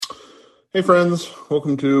Hey friends,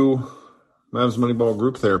 welcome to Mavs Moneyball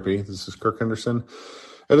Group Therapy. This is Kirk Henderson,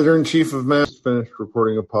 editor-in-chief of Mavs. Finished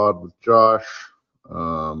recording a pod with Josh.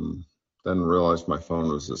 Then realized my phone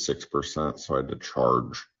was at 6%, so I had to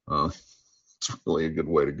charge. It's really a good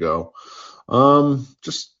way to go.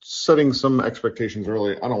 Just setting some expectations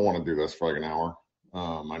early. I don't want to do this for like an hour.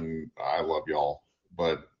 I love y'all,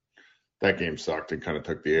 but that game sucked and kind of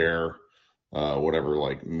took the air. Whatever,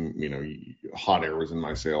 hot air was in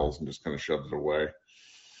my sails and just kind of shoved it away.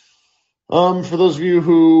 For those of you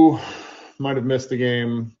who might have missed the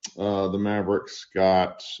game, the Mavericks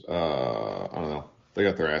got, they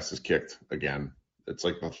got their asses kicked again. It's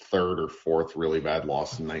like the third or fourth really bad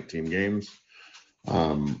loss in 19 games.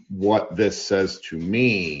 What this says to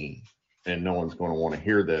me, and no one's going to want to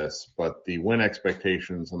hear this, but the win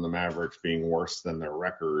expectations on the Mavericks being worse than their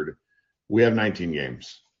record, we have 19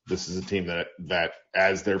 games. This is a team that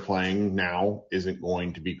as they're playing now isn't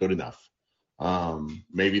going to be good enough.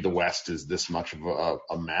 Maybe the West is this much of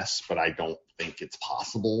a mess, but I don't think it's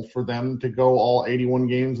possible for them to go all 81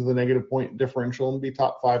 games with a negative point differential and be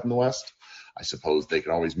top 5 in the West. I suppose they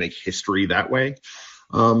could always make history that way.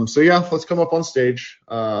 Let's come up on stage.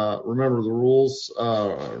 Remember the rules.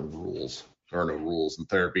 There are no rules in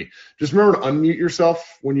therapy. Just remember to unmute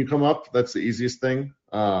yourself when you come up. That's the easiest thing.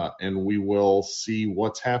 And we will see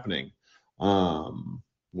what's happening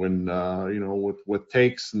with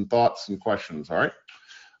takes and thoughts and questions. All right.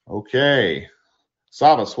 Okay.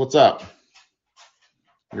 Savas, what's up?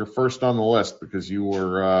 You're first on the list because you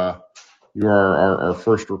are our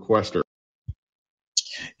first requester.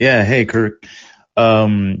 Yeah. Hey, Kirk.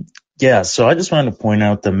 So I just wanted to point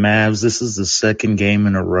out the Mavs, this is the second game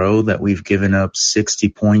in a row that we've given up 60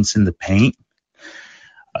 points in the paint.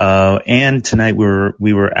 And tonight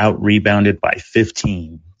we were out rebounded by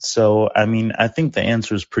 15. So, I think the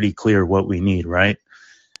answer is pretty clear what we need, right?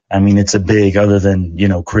 It's a big, other than,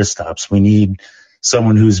 Kristaps. We need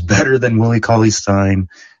someone who's better than Willie Cauley-Stein,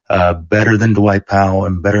 better than Dwight Powell,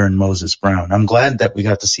 and better than Moses Brown. I'm glad that we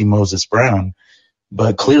got to see Moses Brown,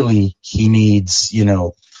 but clearly he needs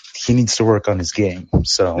to work on his game.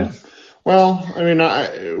 So,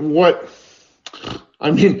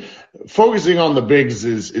 focusing on the bigs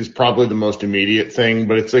is probably the most immediate thing,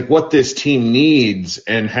 but it's like what this team needs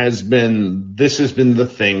and has been the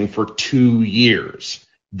thing for 2 years.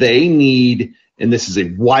 They need, and this is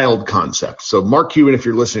a wild concept. So Mark Cuban, if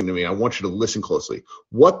you're listening to me, I want you to listen closely.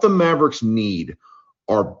 What the Mavericks need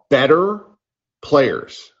are better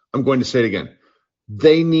players. I'm going to say it again.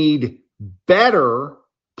 They need better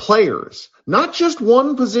players, not just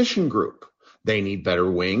one position group. They need better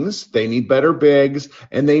wings, they need better bigs,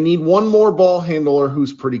 and they need one more ball handler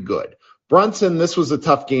who's pretty good. Brunson, this was a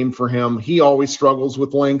tough game for him. He always struggles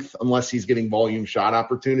with length unless he's getting volume shot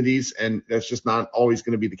opportunities, and that's just not always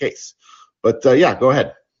going to be the case. But, go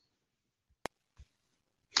ahead.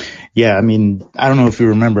 Yeah, I don't know if you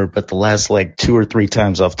remember, but the last 2 or 3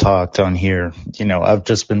 times I've talked on here, I've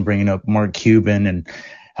just been bringing up Mark Cuban and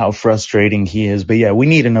how frustrating he is. But yeah, we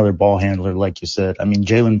need another ball handler, like you said.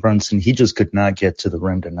 Jalen Brunson, he just could not get to the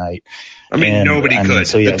rim tonight. Nobody could.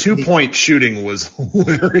 So, yeah, the 2-point shooting was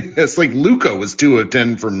hilarious. Like Luka was 2 of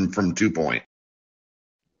 10 from 2-point.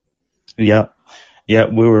 Yeah. Yeah,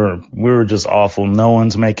 we were just awful. No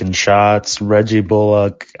one's making shots. Reggie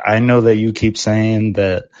Bullock, I know that you keep saying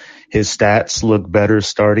that his stats look better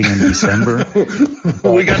starting in December.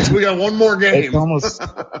 we got one more game. It's almost,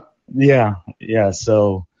 yeah.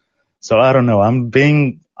 So I don't know. I'm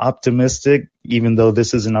being optimistic, even though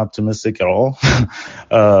this isn't optimistic at all.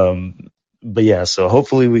 But yeah, so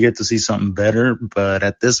hopefully we get to see something better. But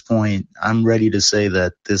at this point, I'm ready to say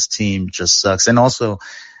that this team just sucks. And also,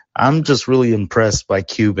 I'm just really impressed by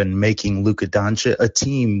Cuban making Luka Doncic a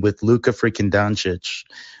team with Luka freaking Doncic,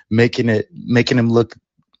 making him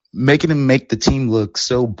make the team look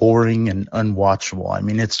so boring and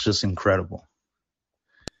unwatchable. It's just incredible.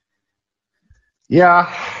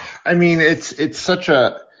 Yeah, it's such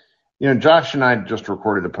a, Josh and I just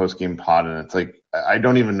recorded a post-game pod, and it's like I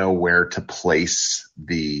don't even know where to place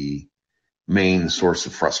the main source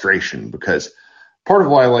of frustration, because part of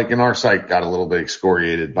why, in our site got a little bit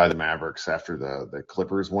excoriated by the Mavericks after the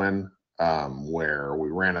Clippers win, where we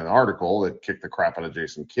ran an article that kicked the crap out of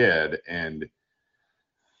Jason Kidd, and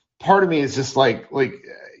part of me is just like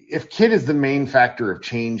if Kidd is the main factor of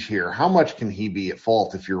change here, how much can he be at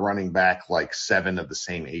fault if you're running back 7 of the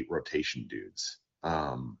same 8 rotation dudes?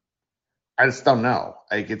 I just don't know.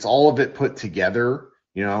 It's all of it put together.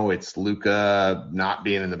 It's Luka not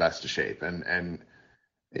being in the best of shape, and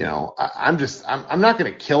I'm not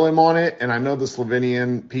going to kill him on it. And I know the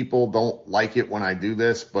Slovenian people don't like it when I do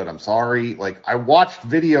this, but I'm sorry. Like, I watched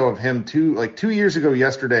video of him 2 years ago.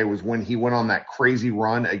 Yesterday was when he went on that crazy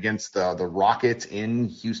run against the Rockets in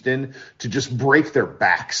Houston to just break their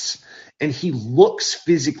backs. And he looks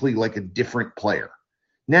physically like a different player.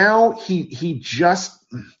 Now he just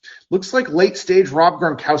looks like late stage Rob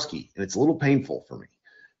Gronkowski, and it's a little painful for me.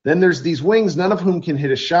 Then there's these wings, none of whom can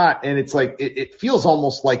hit a shot, and it's like it feels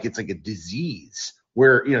almost like it's like a disease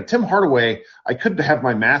where, Tim Hardaway, I could have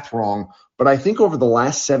my math wrong, but I think over the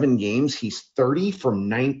last 7 games, he's 30 for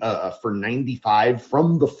 95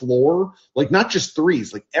 from the floor, like not just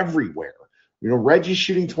threes, like everywhere. Reggie's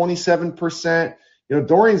shooting 27%.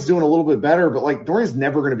 Dorian's doing a little bit better, but like Dorian's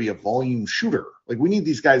never going to be a volume shooter. Like, we need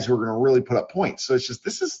these guys who are going to really put up points. So it's just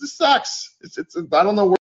this sucks. I don't know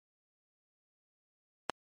where.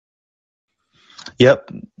 Yep.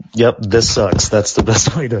 This sucks. That's the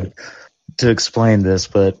best way to explain this.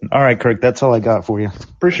 But all right, Kirk, that's all I got for you.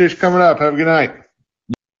 Appreciate you coming up. Have a good night.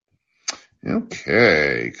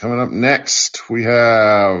 Okay, coming up next we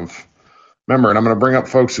have. Remember, and I'm going to bring up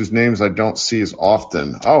folks whose names I don't see as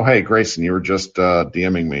often. Oh, hey, Grayson, you were just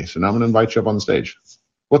DMing me, so now I'm going to invite you up on stage.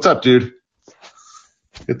 What's up, dude?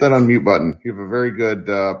 Hit that unmute button. You have a very good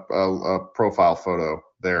profile photo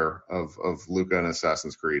there of Luka and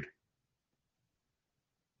Assassin's Creed.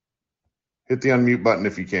 Hit the unmute button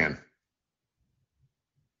if you can.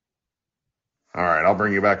 All right, I'll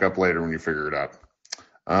bring you back up later when you figure it out.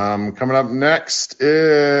 Coming up next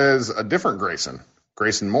is a different Grayson.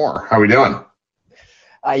 Grayson Moore. How we doing?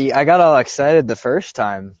 I got all excited the first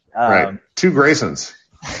time. Right. 2 Graysons.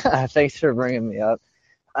 Thanks for bringing me up.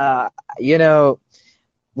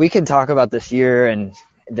 We can talk about this year, and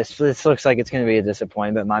this looks like it's going to be a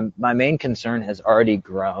disappointment. But my main concern has already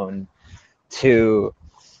grown to,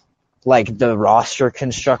 like, the roster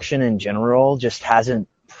construction in general just hasn't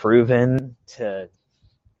proven to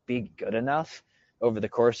be good enough over the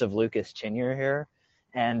course of Luka's tenure here.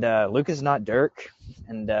 And Luka's not Dirk,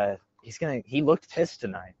 and he looked pissed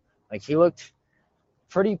tonight. Like, he looked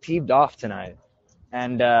pretty peeved off tonight.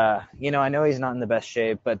 And I know he's not in the best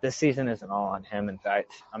shape, but this season isn't all on him. In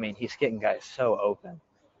fact, I mean, he's getting guys so open.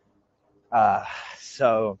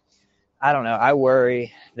 So I don't know. I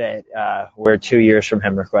worry that we're 2 years from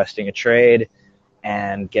him requesting a trade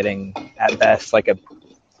and getting at best like a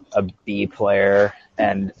B player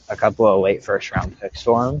and a couple of late first round picks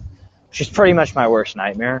for him. Which is pretty much my worst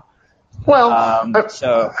nightmare. Well,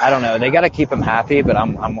 so I don't know. They got to keep him happy, but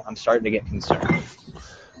I'm starting to get concerned.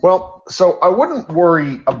 Well, so I wouldn't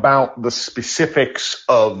worry about the specifics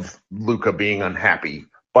of Luka being unhappy,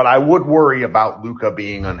 but I would worry about Luka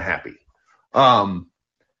being unhappy. The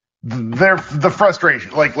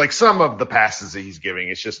frustration, like some of the passes that he's giving,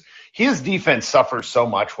 it's just his defense suffers so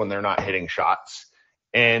much when they're not hitting shots.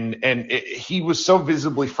 And he was so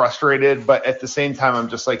visibly frustrated, but at the same time, I'm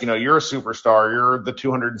just like, you're a superstar. You're the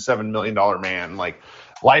 $207 million man. Like,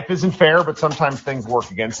 life isn't fair, but sometimes things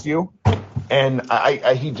work against you. And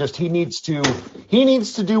he needs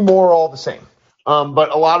to do more all the same. But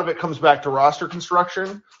a lot of it comes back to roster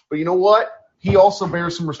construction. But you know what? He also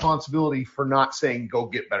bears some responsibility for not saying, go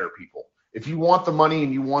get better people. If you want the money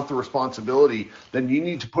and you want the responsibility, then you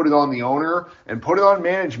need to put it on the owner and put it on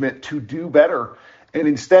management to do better. And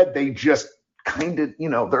instead, they just kind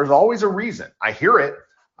of, there's always a reason. I hear it.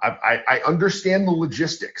 I understand the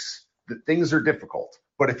logistics, that things are difficult.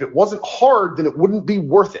 But if it wasn't hard, then it wouldn't be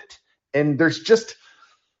worth it. And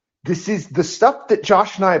this is the stuff that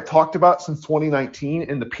Josh and I have talked about since 2019.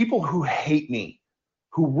 And the people who hate me,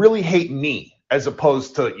 who really hate me, as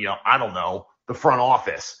opposed to, I don't know, the front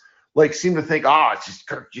office, like seem to think,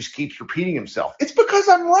 Kirk just keeps repeating himself. It's because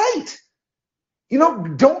I'm right.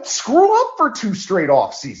 Don't screw up for 2 straight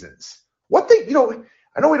off seasons.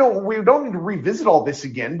 I know we don't need to revisit all this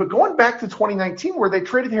again, but going back to 2019 where they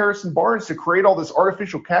traded Harrison Barnes to create all this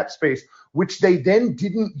artificial cap space, which they then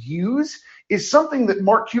didn't use, is something that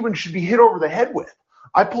Mark Cuban should be hit over the head with.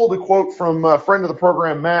 I pulled a quote from a friend of the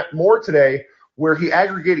program, Matt Moore, today, where he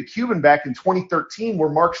aggregated Cuban back in 2013, where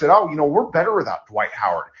Mark said, we're better without Dwight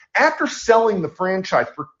Howard. After selling the franchise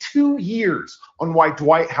for 2 years on why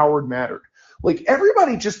Dwight Howard mattered. Like,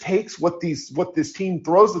 everybody just takes what this team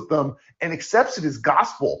throws at them and accepts it as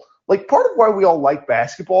gospel. Like, part of why we all like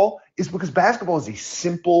basketball is because basketball is a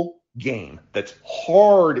simple game that's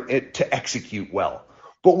hard to execute well.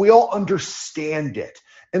 But we all understand it.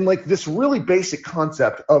 And, like, this really basic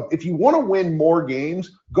concept of if you want to win more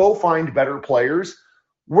games, go find better players.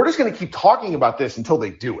 We're just going to keep talking about this until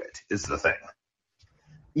they do it, is the thing.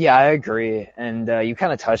 Yeah, I agree. And you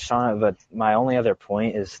kind of touched on it, but my only other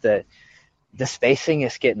point is that the spacing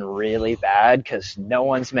is getting really bad because no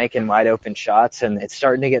one's making wide open shots, and it's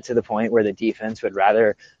starting to get to the point where the defense would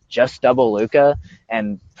rather just double Luka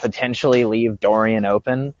and potentially leave Dorian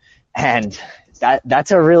open. And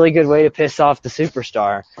that's a really good way to piss off the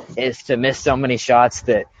superstar, is to miss so many shots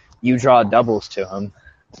that you draw doubles to him.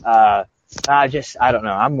 I don't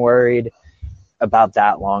know. I'm worried about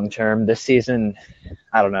that long term. This season,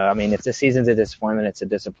 I don't know. I mean, if the season's a disappointment, it's a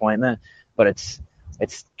disappointment, but it's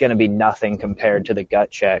going to be nothing compared to the gut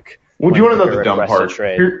check. Well, do you want to know the dumb part?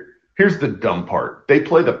 Here's the dumb part. They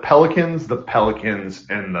play the Pelicans,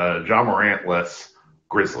 and the Ja Morant-less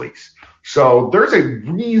Grizzlies. So there's a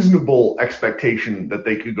reasonable expectation that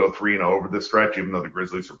they could go 3-0 over this stretch, even though the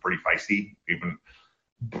Grizzlies are pretty feisty.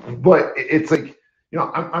 But it's like,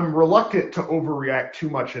 I'm reluctant to overreact too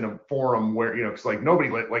much in a forum where, because like nobody,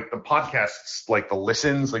 like the podcasts, like the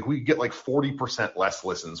listens, like we get like 40% less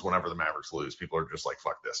listens whenever the Mavericks lose. People are just like,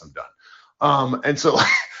 fuck this, I'm done. And so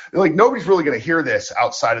like nobody's really going to hear this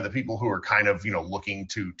outside of the people who are kind of, looking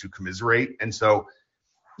to commiserate. And so,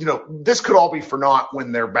 this could all be for naught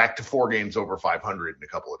when they're back to 4 games over 500 in a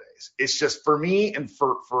couple of days. It's just for me and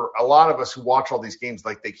for a lot of us who watch all these games,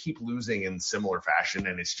 like they keep losing in similar fashion,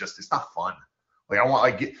 and it's not fun.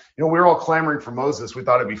 Like we were all clamoring for Moses. We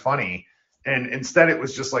thought it'd be funny. And instead it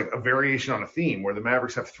was just like a variation on a theme where the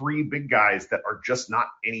Mavericks have 3 big guys that are just not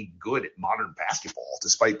any good at modern basketball,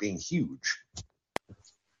 despite being huge.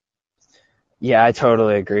 Yeah, I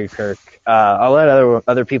totally agree, Kirk. I'll let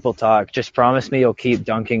other people talk. Just promise me you'll keep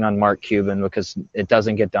dunking on Mark Cuban, because it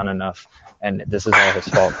doesn't get done enough, and this is all his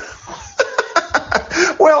fault.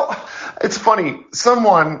 Well, it's funny.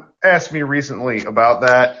 Someone asked me recently about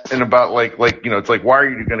that, and about like it's like, why are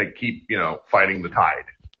you going to keep fighting the tide,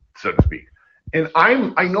 so to speak? And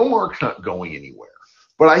I know Mark's not going anywhere.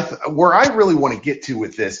 But where I really want to get to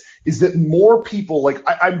with this is that more people, like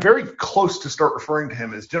I'm very close to start referring to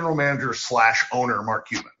him as general manager / owner Mark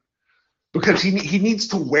Cuban, because he needs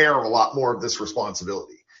to wear a lot more of this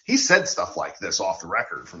responsibility. He said stuff like this off the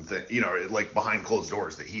record from like behind closed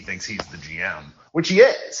doors, that he thinks he's the GM, which he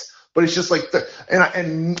is. But it's just like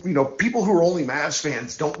people who are only Mavs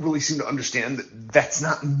fans don't really seem to understand that that's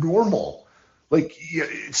not normal. Like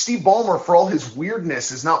Steve Ballmer, for all his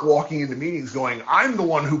weirdness, is not walking into meetings going, I'm the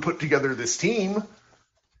one who put together this team.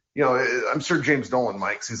 I'm sure James Dolan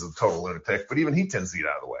mics, he's a total lunatic, but even he tends to get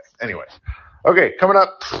out of the way. Anyway, okay, coming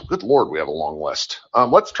up, good Lord, we have a long list.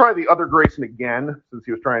 Let's try the other Grayson again, since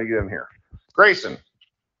he was trying to get in here. Grayson,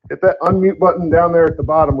 hit that unmute button down there at the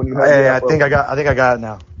bottom when you have. Hey, I think I got it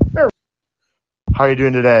now. There. How are you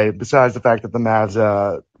doing today? Besides the fact that the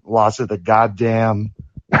Mavs lost to the goddamn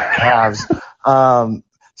Cavs.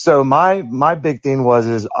 So my big thing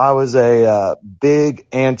is I was a big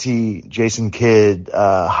anti Jason Kidd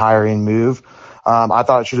hiring move. I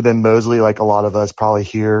thought it should have been Mosley, like a lot of us probably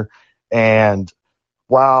here. And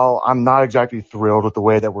while I'm not exactly thrilled with the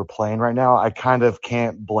way that we're playing right now, I kind of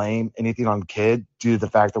can't blame anything on Kidd due to the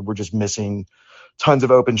fact that we're just missing tons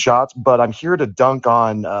of open shots. But I'm here to dunk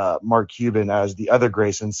on Mark Cuban, as the other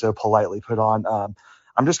Grayson so politely put on.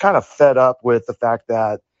 I'm just kind of fed up with the fact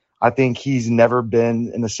that I think he's never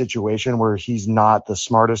been in a situation where he's not the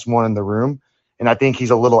smartest one in the room. And I think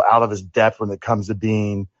he's a little out of his depth when it comes to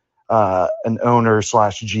being an owner /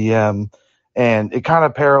 GM. And it kind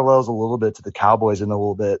of parallels a little bit to the Cowboys in a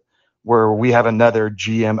little bit, where we have another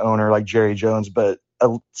GM owner like Jerry Jones. But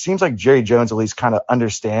it seems like Jerry Jones at least kind of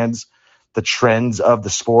understands the trends of the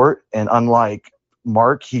sport. And unlike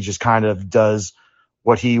Mark, he just kind of does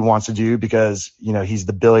what he wants to do because, he's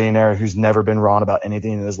the billionaire who's never been wrong about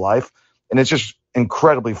anything in his life. And it's just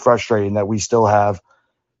incredibly frustrating that we still have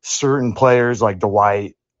certain players like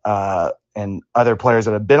Dwight and other players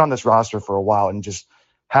that have been on this roster for a while and just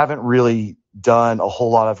haven't really done a whole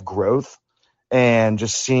lot of growth and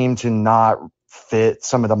just seem to not fit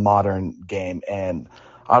some of the modern game. And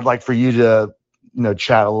I'd like for you to,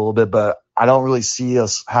 chat a little bit, but I don't really see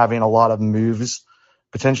us having a lot of moves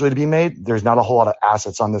potentially to be made. There's not a whole lot of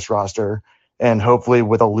assets on this roster. And hopefully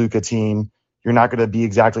with a Luka team, you're not going to be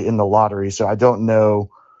exactly in the lottery. So I don't know,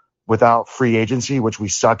 without free agency, which we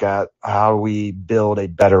suck at, how we build a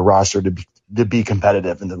better roster to be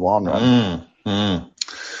competitive in the long run.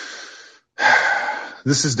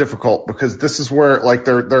 This is difficult because this is where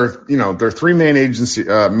there are 3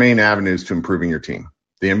 main avenues to improving your team: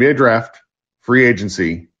 the NBA draft, free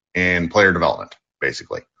agency, and player development,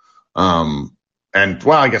 basically. And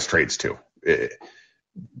I guess trades too.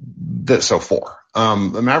 So 4.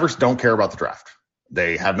 The Mavericks don't care about the draft.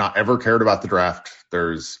 They have not ever cared about the draft.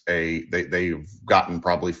 They've gotten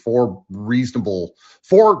probably 4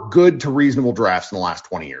 good to reasonable drafts in the last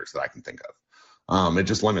 20 years that I can think of. It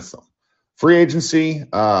just limits them. Free agency,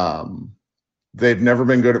 they've never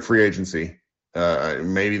been good at free agency.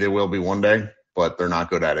 Maybe they will be one day, but they're not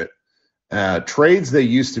good at it. Trades, they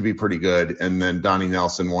used to be pretty good, and then Donnie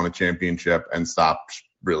Nelson won a championship and stopped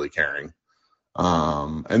really caring.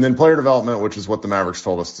 And then player development, which is what the Mavericks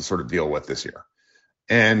told us to sort of deal with this year.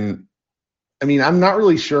 And I mean, I'm not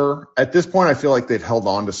really sure. At this point, I feel like they've held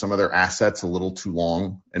on to some of their assets a little too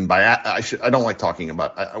long. And I don't like talking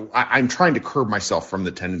about I'm trying to curb myself from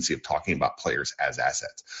the tendency of talking about players as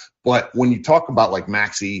assets. But when you talk about like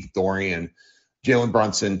Maxey, Dorian, Jalen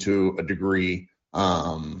Brunson to a degree,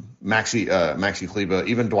 Maxey Kleber,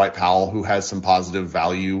 even Dwight Powell, who has some positive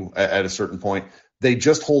value at a certain point, they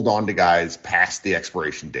just hold on to guys past the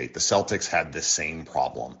expiration date. The Celtics had this same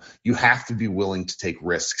problem. You have to be willing to take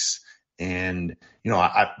risks. And,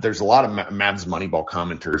 there's a lot of Mavs Moneyball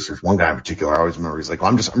commenters. There's one guy in particular I always remember. He's like,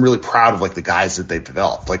 I'm really proud of like the guys that they've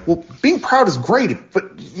developed. Like, well, being proud is great, but,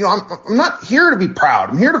 I'm not here to be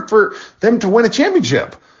proud. I'm here for them to win a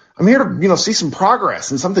championship. I'm here to, see some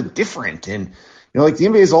progress and something different. And, like the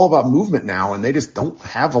NBA is all about movement now, and they just don't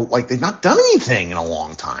have they've not done anything in a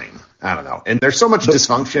long time. I don't know. And there's so much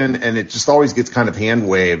dysfunction, and it just always gets kind of hand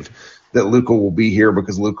waved that Luka will be here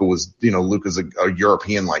because Luka's a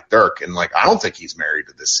European like Dirk. And I don't think he's married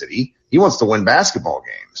to this city. He wants to win basketball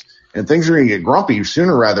games, and things are going to get grumpy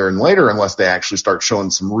sooner rather than later unless they actually start showing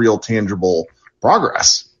some real tangible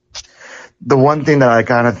progress. The one thing that I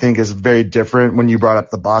kind of think is very different when you brought up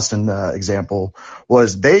the Boston example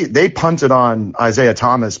was they punted on Isaiah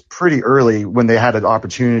Thomas pretty early when they had an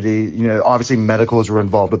opportunity. Obviously medicals were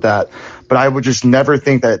involved with that, but I would just never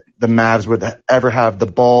think that the Mavs would ever have the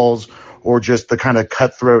balls or just the kind of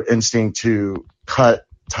cutthroat instinct to cut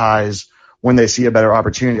ties when they see a better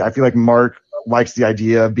opportunity. I feel like Mark likes the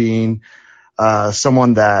idea of being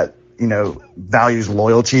someone that, values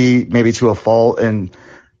loyalty maybe to a fault, and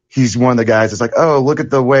he's one of the guys that's like, oh, look at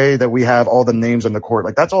the way that we have all the names on the court.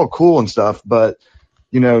 Like, that's all cool and stuff, but,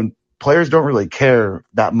 players don't really care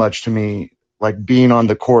that much to me, like being on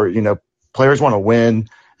the court. Players want to win,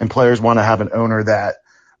 and players want to have an owner that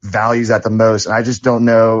values that the most. And I just don't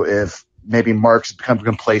know if maybe Mark's become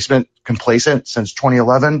complacent since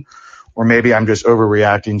 2011, or maybe I'm just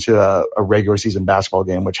overreacting to a regular season basketball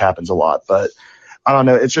game, which happens a lot. But I don't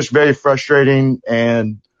know. It's just very frustrating.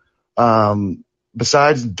 And,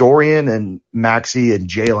 besides Dorian and Maxey and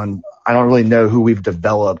Jalen, I don't really know who we've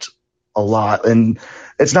developed a lot. And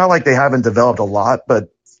it's not like they haven't developed a lot, but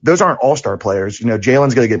those aren't all-star players.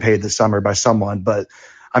 Jalen's going to get paid this summer by someone, but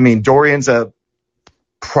I mean, Dorian's a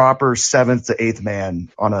proper 7th to 8th man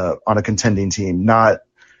on a contending team, not,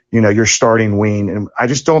 your starting wing. And I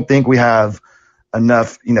just don't think we have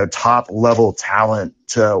enough, top level talent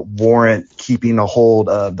to warrant keeping a hold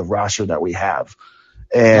of the roster that we have.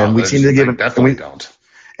 And we seem to give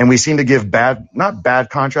we seem to give not bad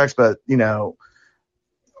contracts, but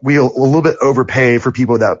we a little bit overpay for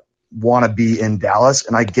people that want to be in Dallas.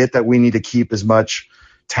 And I get that we need to keep as much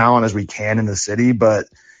talent as we can in the city, but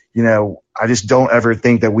I just don't ever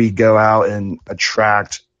think that we go out and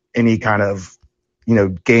attract any kind of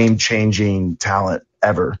game changing talent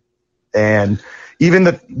ever. And even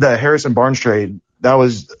the Harrison Barnes trade, that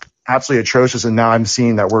was absolutely atrocious, and now I'm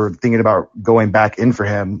seeing that we're thinking about going back in for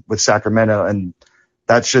him with Sacramento, and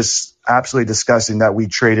that's just absolutely disgusting that we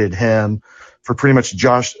traded him for pretty much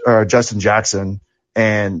Justin Jackson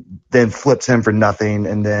and then flipped him for nothing,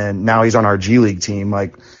 and then now he's on our G League team.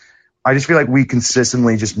 Like, I just feel like we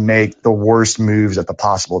consistently just make the worst moves at the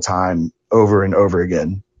possible time over and over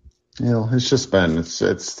again. It's just been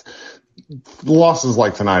it's losses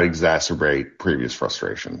like tonight exacerbate previous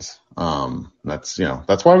frustrations.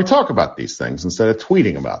 That's why we talk about these things instead of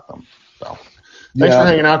tweeting about them. So thanks for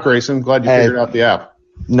hanging out, Grayson. Glad you figured out the app.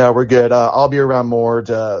 No, we're good. I'll be around more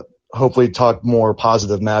to hopefully talk more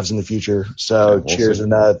positive Mavs in the future. So cheers,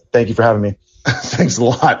 and thank you for having me. Thanks a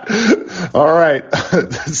lot. All right.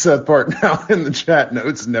 Seth Part now in the chat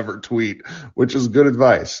notes, never tweet, which is good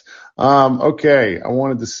advice. Okay. I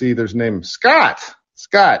wanted to see there's a name.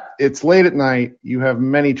 Scott, it's late at night. You have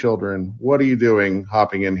many children. What are you doing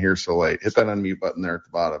hopping in here so late? Hit that unmute button there at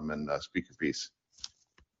the bottom and speak your piece.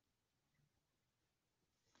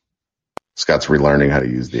 Scott's relearning how to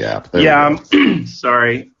use the app. I'm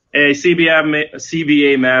sorry. Hey,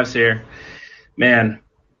 CBA Mavs here. Man,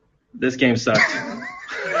 this game sucked.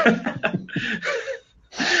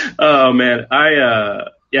 Oh, man.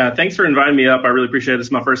 Thanks for inviting me up. I really appreciate it. This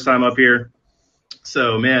is my first time up here.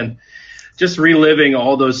 So, man, just reliving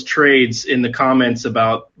all those trades in the comments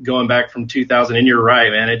about going back from 2000. And you're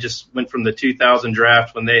right, man. It just went from the 2000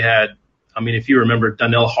 draft when they had, if you remember,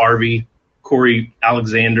 Donnell Harvey, Corey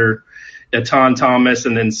Alexander, Etan Thomas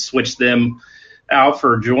and then switched them out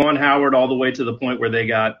for Juwan Howard all the way to the point where they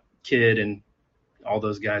got Kidd and all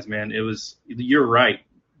those guys, man. You're right.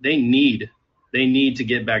 They need to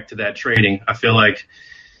get back to that trading. I feel like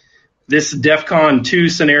this DEFCON 2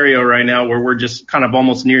 scenario right now where we're just kind of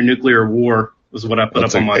almost near nuclear war was what I put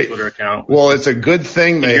up on my Twitter account. Well, it's a good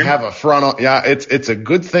thing they have a front. Yeah, it's a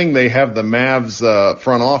good thing they have the Mavs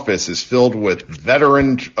front office is filled with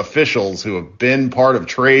veteran officials who have been part of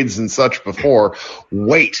trades and such before.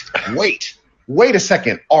 Wait a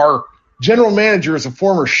second. Our general manager is a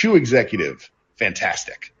former shoe executive.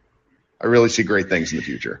 Fantastic. I really see great things in the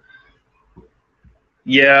future.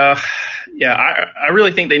 Yeah. I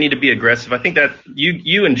really think they need to be aggressive. I think that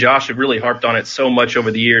you and Josh have really harped on it so much over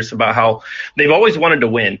the years about how they've always wanted to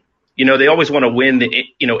win. They always want to win.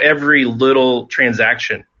 Every little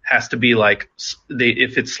transaction has to be like,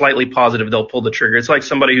 if it's slightly positive, they'll pull the trigger. It's like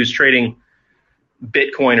somebody who's trading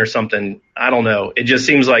Bitcoin or something. I don't know. It just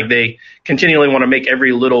seems like they continually want to make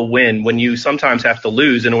every little win when you sometimes have to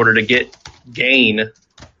lose in order to get gain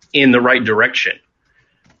in the right direction.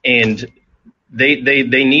 And they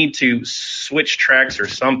need to switch tracks or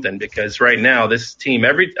something, because right now this team,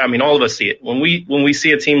 all of us see it. When we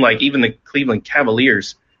see a team like even the Cleveland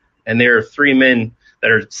Cavaliers and there are 3 men that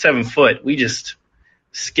are 7 foot, we just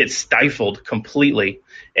get stifled completely.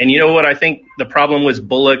 And you know what? I think the problem with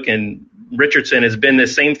Bullock and Richardson has been the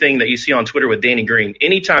same thing that you see on Twitter with Danny Green.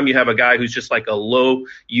 Anytime you have a guy who's just like a low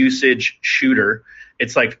usage shooter,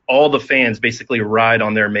 it's like all the fans basically ride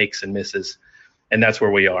on their makes and misses. And that's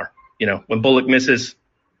where we are. When Bullock misses,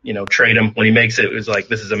 trade him. When he makes it, it was like,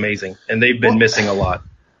 this is amazing. And they've been missing a lot.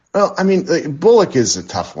 Well, Bullock is a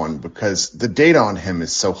tough one because the data on him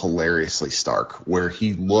is so hilariously stark, where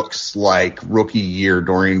he looks like rookie year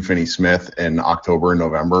Dorian Finney-Smith in October and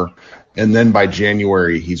November. And then by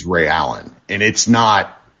January, he's Ray Allen. And it's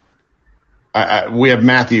not we have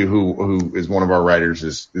Matthew, who is one of our writers,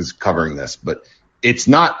 is covering this, but it's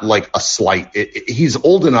not like a slight. He's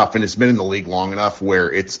old enough and has been in the league long enough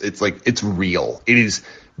where it's like it's real. It is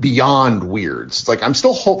beyond weird. It's like I'm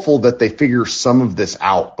still hopeful that they figure some of this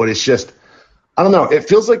out, but it's just I don't know. It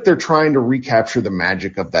feels like they're trying to recapture the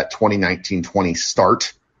magic of that 2019-20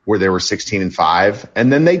 start where they were 16-5,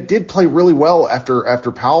 and then they did play really well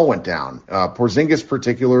after Powell went down, Porzingis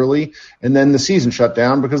particularly, and then the season shut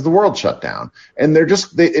down because the world shut down. And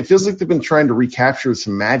it feels like they've been trying to recapture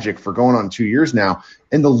some magic for going on 2 years now,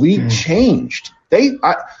 and the league changed.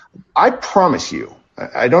 I promise you,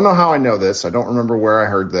 I don't know how I know this. I don't remember where I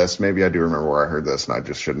heard this. Maybe I do remember where I heard this, and I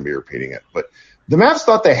just shouldn't be repeating it. But the Mavs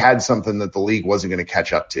thought they had something that the league wasn't going to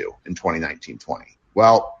catch up to in 2019-20.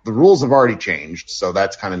 Well, the rules have already changed, so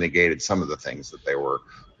that's kind of negated some of the things that they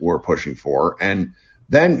were pushing for. And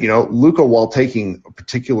then, Luka, while taking a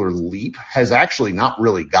particular leap, has actually not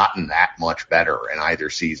really gotten that much better in either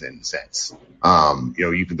season since.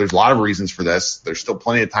 There's a lot of reasons for this. There's still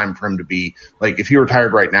plenty of time for him to be like, if he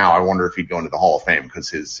retired right now, I wonder if he'd go into the Hall of Fame because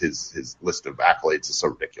his list of accolades is so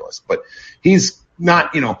ridiculous. But he's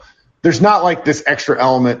not, there's not like this extra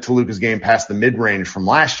element to Luka's game past the mid-range from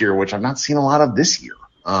last year, which I've not seen a lot of this year.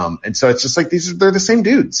 And so it's just like they're the same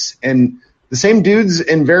dudes, and the same dudes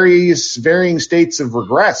in varying states of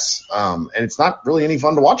regress. And it's not really any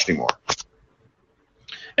fun to watch anymore.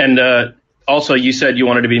 And also, you said you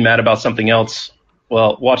wanted to be mad about something else.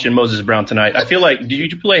 Well, watching Moses Brown tonight, I feel like, did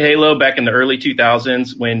you play Halo back in the early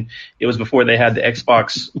 2000s when it was before they had the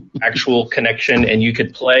Xbox actual connection and you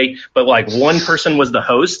could play, but like one person was the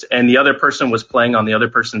host and the other person was playing on the other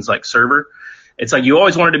person's like server? It's like you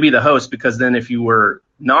always wanted to be the host because then if you were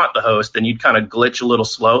not the host, then you'd kind of glitch a little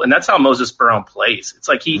slow. And that's how Moses Brown plays. It's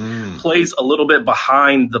like he plays a little bit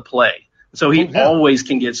behind the play. So he always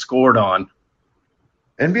can get scored on.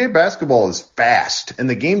 NBA basketball is fast, and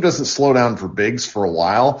the game doesn't slow down for bigs for a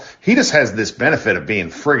while. He just has this benefit of being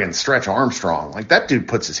friggin' Stretch Armstrong. Like, that dude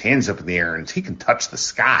puts his hands up in the air, and he can touch the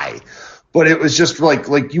sky. But it was just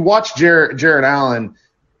like you watch Jared Allen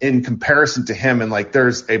in comparison to him, and, like,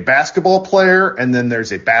 there's a basketball player, and then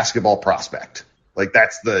there's a basketball prospect. Like,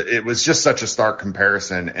 it was just such a stark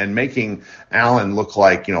comparison, and making Allen look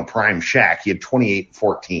like, prime Shaq. He had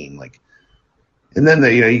 28-14, like. And then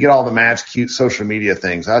you get all the Mavs cute social media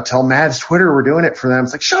things. I tell Mavs Twitter we're doing it for them.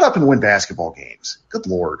 It's like, shut up and win basketball games. Good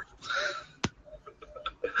Lord.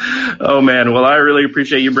 Oh, man. Well, I really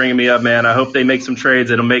appreciate you bringing me up, man. I hope they make some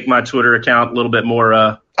trades. It'll make my Twitter account a little bit more,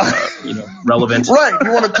 relevant. Right.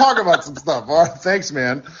 You want to talk about some stuff. All right. Thanks,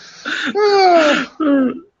 man.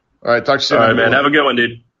 All right. Talk to you soon. All right, man. Have a good one,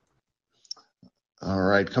 dude. All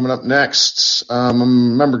right, coming up next,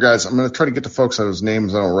 remember, guys, I'm going to try to get to folks whose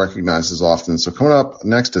names I don't recognize as often. So coming up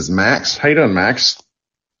next is Max. How you doing, Max?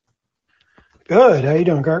 Good. How you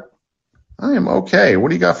doing, Kirk? I am okay. What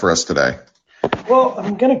do you got for us today? Well,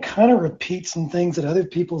 I'm going to kind of repeat some things that other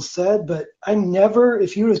people said, but I never,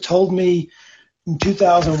 if you would have told me from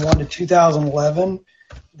 2001 to 2011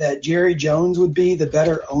 that Jerry Jones would be the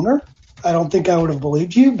better owner, I don't think I would have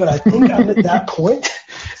believed you, but I think I'm at that point.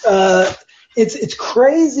 It's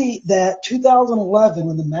crazy that 2011,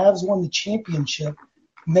 when the Mavs won the championship,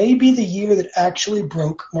 may be the year that actually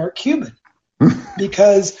broke Mark Cuban.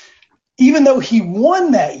 Because even though he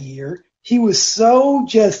won that year, he was so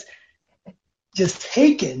just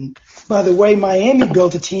taken by the way Miami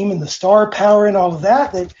built a team and the star power and all of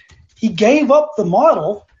that, that he gave up the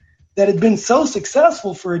model that had been so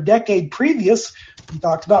successful for a decade previous. He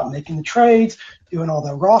talked about making the trades, doing all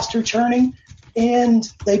the roster churning, and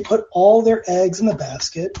they put all their eggs in the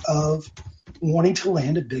basket of wanting to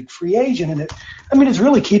land a big free agent. And it's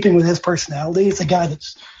really keeping with his personality. It's a guy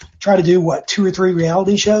that's tried to do, 2 or 3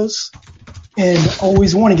 reality shows and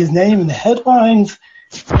always wanting his name in the headlines.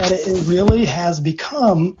 That it really has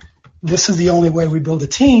become, this is the only way we build a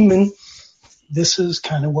team, and this is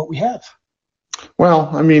kind of what we have.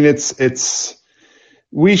 Well,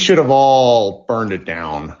 we should have all burned it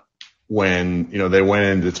down when, they went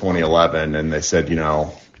into 2011 and they said,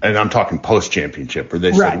 and I'm talking post-championship, where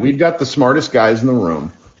they said, we've got the smartest guys in the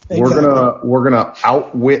room. Exactly. We're gonna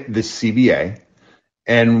outwit the CBA,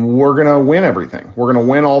 and we're gonna win everything. We're gonna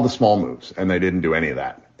win all the small moves, and they didn't do any of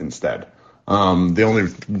that instead. The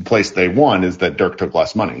only place they won is that Dirk took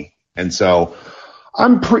less money. And so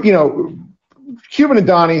Cuban and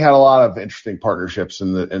Donnie had a lot of interesting partnerships had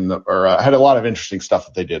a lot of interesting stuff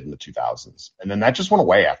that they did in the 2000s. And then that just went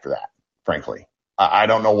away after that, frankly. I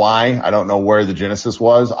don't know why. I don't know where the genesis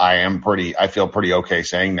was. I feel pretty okay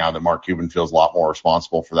saying now that Mark Cuban feels a lot more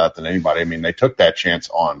responsible for that than anybody. I mean, they took that chance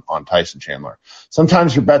on Tyson Chandler.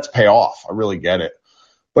 Sometimes your bets pay off. I really get it.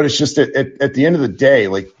 But it's just at the end of the day,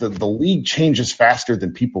 like the league changes faster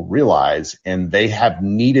than people realize, and they have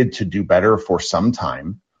needed to do better for some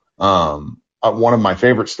time. One of my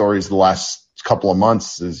favorite stories the last couple of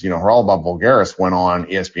months is, Geraldo Boulgaris went on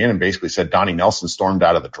ESPN and basically said Donnie Nelson stormed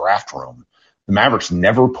out of the draft room. The Mavericks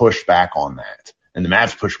never pushed back on that, and the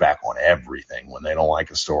Mavs push back on everything when they don't like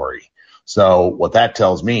a story. So what that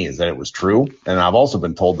tells me is that it was true. And I've also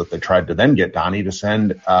been told that they tried to then get Donnie to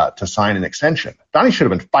sign an extension. Donnie should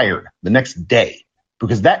have been fired the next day,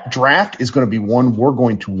 because that draft is going to be one we're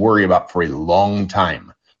going to worry about for a long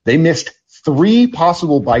time. They missed 3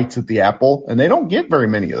 possible bites at the apple, and they don't get very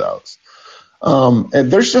many of those.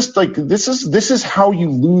 And there's just this is how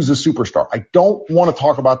you lose a superstar. I don't want to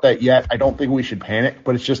talk about that yet. I don't think we should panic,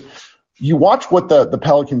 but it's just, you watch what the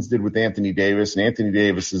Pelicans did with Anthony Davis, and Anthony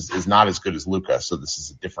Davis is not as good as Luka, so this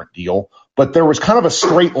is a different deal. But there was kind of a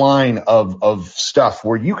straight line of stuff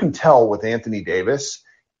where you can tell with Anthony Davis,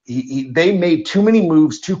 they made too many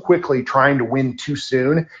moves too quickly, trying to win too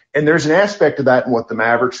soon. And there's an aspect of that in what the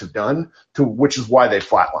Mavericks have done, which is why they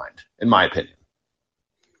flatlined, in my opinion.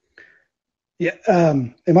 Yeah.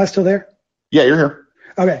 Am I still there? Yeah, you're here.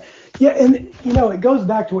 Okay. Yeah, and it goes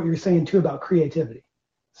back to what you were saying too about creativity.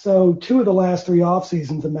 So 2 of the last 3 off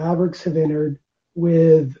seasons, the Mavericks have entered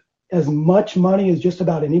with as much money as just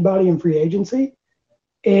about anybody in free agency,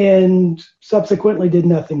 and subsequently did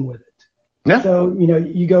nothing with it. Yeah. So,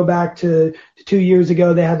 you go back to 2 years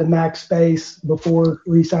ago, they had the max space before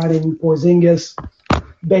re-signing Porzingis.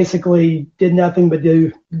 Basically did nothing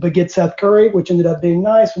but get Seth Curry, which ended up being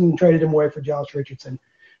nice, and then traded him away for Josh Richardson.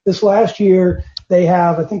 This last year, they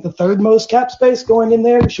have, I think, the 3rd most cap space going in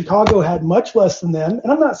there. Chicago had much less than them.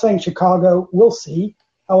 And I'm not saying Chicago, we'll see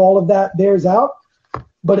how all of that bears out.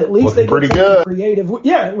 But at least they did some creative.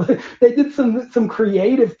 Yeah, they did some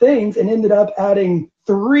creative things and ended up adding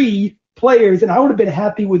 3 players. And I would have been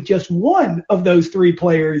happy with just one of those 3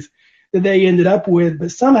 players that they ended up with.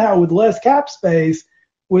 But somehow with less cap space,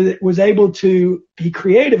 was able to be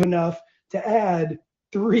creative enough to add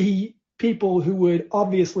 3 people who would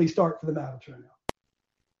obviously start for the Mavericks right now.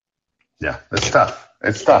 Yeah, it's tough.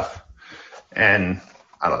 It's tough. And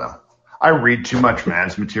I don't know. I read too much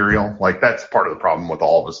Mavs material. Like, that's part of the problem with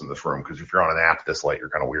all of us in this room, because if you're on an app this late, you're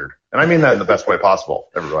kind of weird. And I mean that in the best way possible,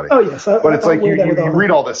 everybody. Oh, yes. But it's like you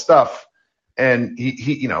read all this stuff, and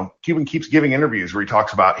he Cuban keeps giving interviews where he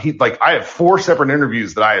talks about, I have 4 separate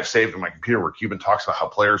interviews that I have saved in my computer where Cuban talks about how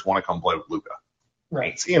players want to come play with Luka. Right.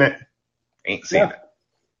 Ain't seeing it.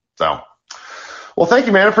 So, well, thank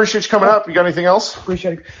you, man. I appreciate you coming up. You got anything else?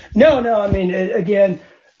 Appreciate it. No. I mean, again,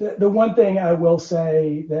 the one thing I will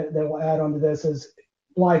say that will add on to this is,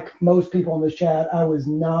 like most people in this chat, I was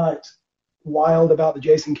not wild about the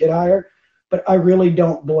Jason Kidd hire, but I really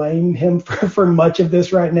don't blame him for much of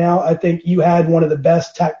this right now. I think you had one of the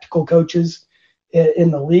best tactical coaches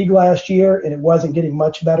in the league last year, and it wasn't getting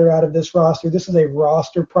much better out of this roster. This is a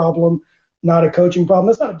roster problem, not a coaching problem.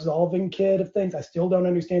 That's not absolving Kidd of things. I still don't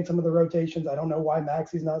understand some of the rotations. I don't know why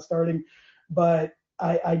Maxey's not starting, but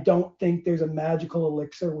I don't think there's a magical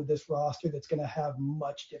elixir with this roster that's going to have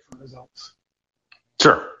much different results.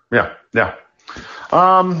 Sure. Yeah.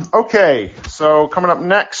 Okay. So coming up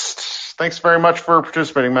next, thanks very much for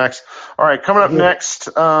participating, Max. All right. Coming up next,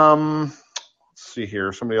 let's see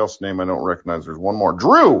here. Somebody else's name I don't recognize. There's one more.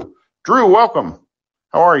 Drew, welcome.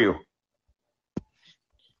 How are you?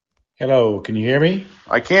 Hello. Can you hear me?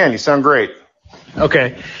 I can. You sound great.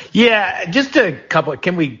 Okay. Yeah. Just a couple.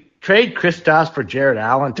 Can we trade Kristaps for Jared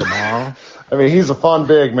Allen tomorrow? I mean, he's a fun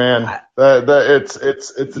big man. It's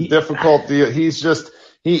a difficult deal. He's just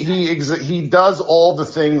he does all the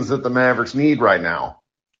things that the Mavericks need right now.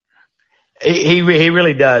 He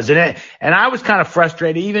really does. And I was kind of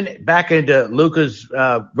frustrated even back into Luka's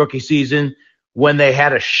rookie season when they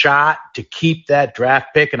had a shot to keep that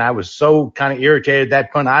draft pick, and I was so kind of irritated at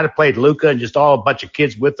that point. I'd have played Luka and just all a bunch of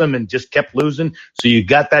kids with them and just kept losing. So you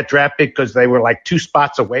got that draft pick because they were like 2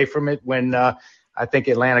 spots away from it when I think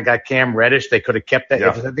Atlanta got Cam Reddish. They could have kept that.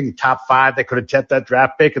 Yeah. I think top 5, they could have kept that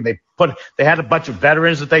draft pick, and they had a bunch of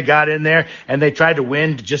veterans that they got in there, and they tried to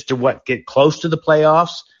win just to get close to the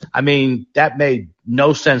playoffs. I mean, that made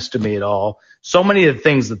no sense to me at all. So many of the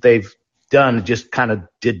things that they've done just kind of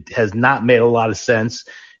has not made a lot of sense.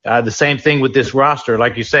 The same thing with this roster,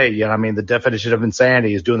 like you say. I mean, the definition of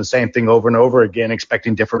insanity is doing the same thing over and over again,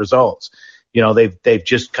 expecting different results. They've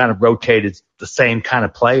just kind of rotated the same kind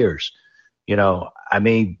of players. I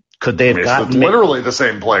mean, could they have gotten literally the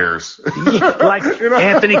same players? Like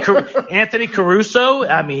Anthony Caruso.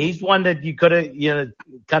 I mean, he's one that you could have,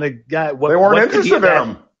 kind of got. They weren't interested in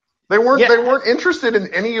him. They weren't interested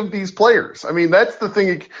in any of these players. I mean, that's the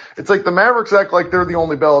thing. It's like the Mavericks act like they're the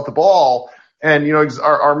only bell at the ball. And,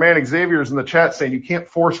 our man Xavier's in the chat saying you can't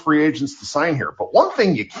force free agents to sign here. But one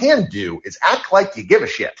thing you can do is act like you give a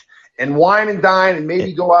shit and wine and dine and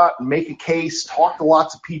maybe go out and make a case, talk to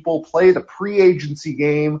lots of people, play the pre-agency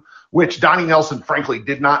game, which Donnie Nelson, frankly,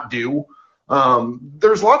 did not do.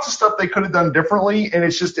 There's lots of stuff they could have done differently. And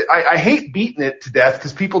it's just I hate beating it to death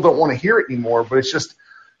because people don't want to hear it anymore. But it's just,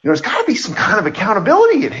 there's got to be some kind of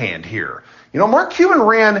accountability at hand here. Mark Cuban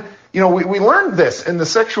ran, we learned this in the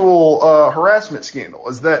sexual harassment scandal,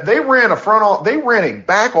 is that they ran a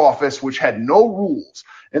back office which had no rules.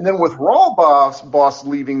 And then with Raw Boss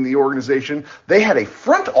leaving the organization, they had a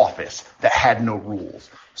front office that had no rules.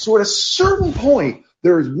 So at a certain point,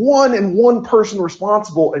 there is one person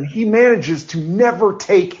responsible, and he manages to never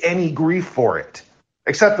take any grief for it,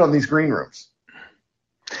 except on these green rooms.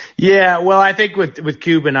 Yeah, well, I think with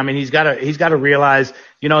Cuban, I mean, he's got to realize,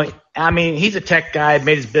 he's a tech guy,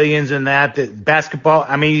 made his billions in that basketball.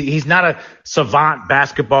 I mean, he's not a savant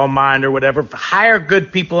basketball mind or whatever. Hire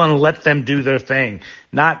good people and let them do their thing,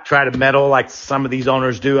 not try to meddle like some of these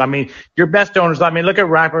owners do. I mean, your best owners, look at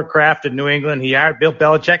Robert Kraft in New England. He hired Bill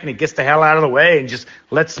Belichick and he gets the hell out of the way and just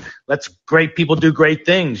let's great people do great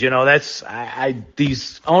things. That's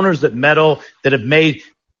these owners that meddle, that have made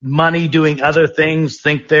money doing other things,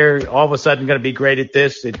 think they're all of a sudden going to be great at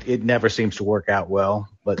this. It never seems to work out well,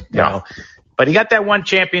 but but he got that one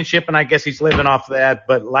championship, and I guess he's living off that.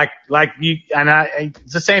 But like you,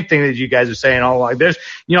 it's the same thing that you guys are saying all along. There's,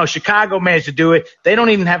 Chicago managed to do it. They don't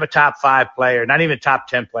even have a top 5 player, not even a top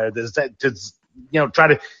 10 player. Try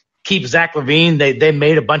to keep Zach LaVine. They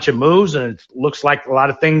made a bunch of moves, and it looks like a lot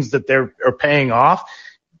of things that they're paying off.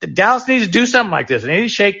 Dallas needs to do something like this. They need to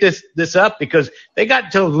shake this up because they got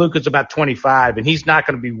until Luka's about 25, and he's not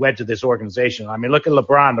going to be wed to this organization. I mean, look at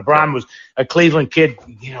LeBron. LeBron was a Cleveland kid,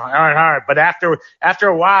 hard. But after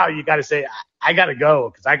a while, you got to say, I got to go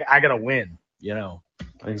because I got to win.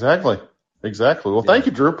 Exactly. Well, thank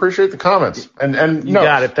you, Drew. Appreciate the comments. And you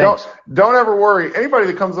got it. Thanks. Don't ever worry. Anybody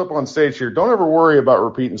that comes up on stage here, don't ever worry about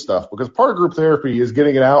repeating stuff, because part of group therapy is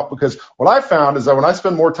getting it out. Because what I found is that when I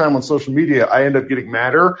spend more time on social media, I end up getting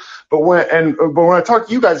madder. But when I talk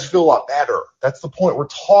to you guys, I feel a lot better. That's the point. We're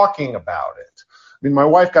talking about it. I mean, my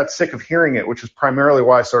wife got sick of hearing it, which is primarily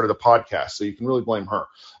why I started the podcast. So you can really blame her.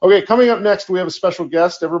 Okay, coming up next, we have a special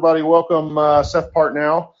guest. Everybody welcome Seth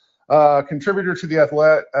Partnow, contributor to The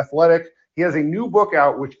Athletic. He has a new book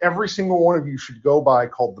out, which every single one of you should go buy,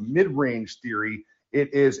 called The Mid-Range Theory.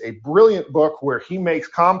 It is a brilliant book where he makes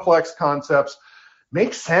complex concepts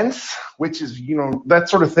make sense, which is, that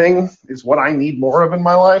sort of thing is what I need more of in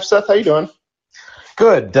my life. Seth, how you doing?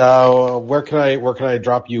 Good. Where can I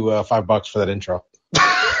drop you $5 for that intro?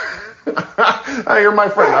 You're my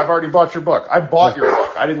friend. I've already bought your book. I bought your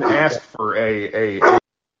book. I didn't ask for a.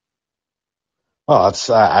 Oh, that's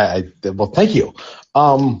well, thank you.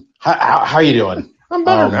 How you doing? I'm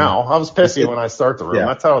better now. I was pissy when I start the room. Yeah.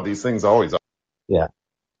 That's how these things always are. Yeah.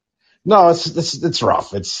 No, it's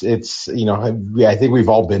rough. It's I think we've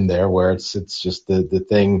all been there where it's just the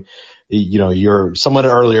thing. Someone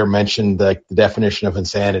earlier mentioned the definition of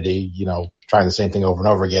insanity. Trying the same thing over and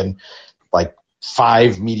over again, like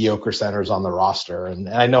 5 mediocre centers on the roster, and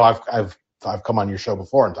I know I've come on your show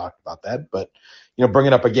before and talked about that, but bring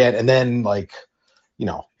it up again, and then the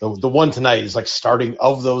one tonight is like starting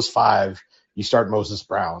of those 5, you start Moses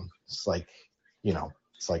Brown. It's like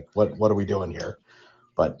what are we doing here?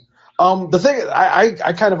 But the thing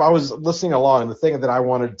I was listening along, and the thing that I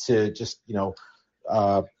wanted to just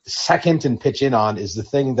second and pitch in on is the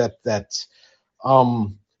thing that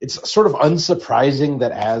it's sort of unsurprising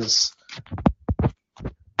that as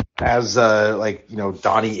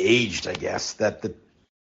Donnie aged, I guess that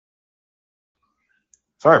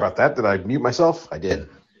sorry about that. Did I mute myself? I did.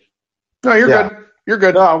 No, you're good. You're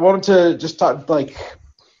good. No, I wanted to just talk,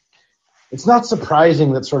 it's not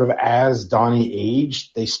surprising that sort of as Donnie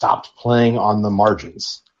aged, they stopped playing on the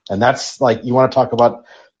margins. And that's you want to talk about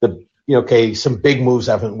some big moves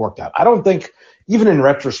haven't worked out. I don't think, even in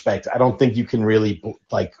retrospect, I don't think you can really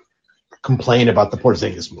complain about the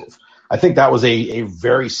Porzingis move. I think that was a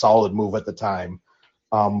very solid move at the time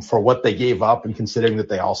for what they gave up, and considering that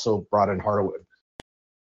they also brought in Hardaway.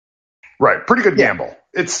 Right. Pretty good gamble.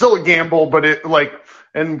 It's still a gamble, but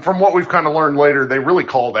and from what we've kind of learned later, they really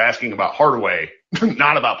called asking about Hardaway,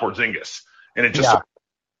 not about Porzingis. And it just,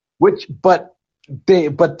 but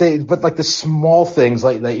the small things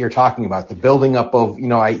that you're talking about, the building up of,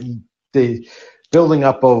 the building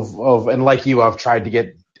up of, and like I've tried to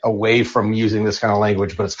get away from using this kind of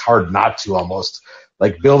language, but it's hard not to almost,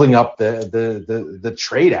 building up the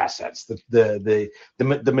trade assets, the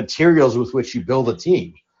materials with which you build a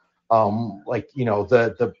team.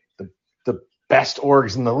 The best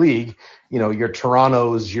orgs in the league, your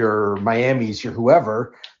Torontos, your Miamis, your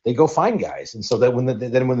whoever, they go find guys. And so that when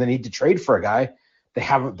they need to trade for a guy, they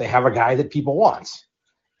have a guy that people want.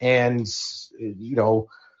 And,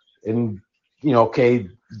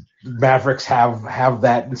 Mavericks have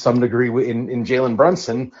that in some degree in Jalen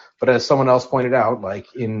Brunson, but as someone else pointed out,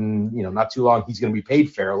 not too long, he's going to be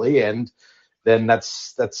paid fairly. And then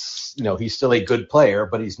that's he's still a good player,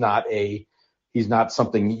 but he's not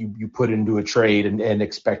something you put into a trade and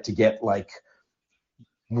expect to get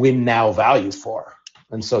win now value for.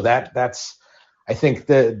 And so that's I think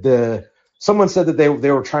someone said that they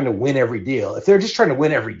were trying to win every deal. If they're just trying to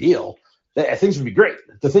win every deal, things would be great.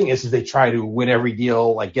 The thing is they try to win every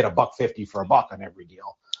deal, get $1.50 for $1 on every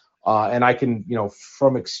deal. And I can,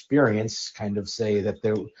 from experience, kind of say that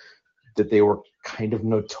they were kind of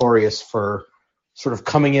notorious for sort of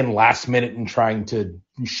coming in last minute and trying to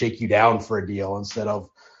shake you down for a deal instead of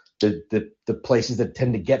the places that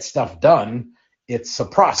tend to get stuff done. It's a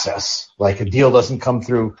process. A deal doesn't come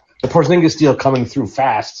through. The Porzingis deal coming through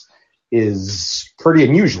fast is pretty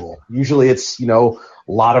unusual. Usually it's,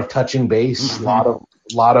 a lot of touching base, a lot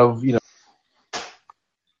of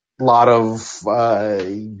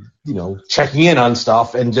checking in on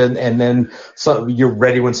stuff, and then so you're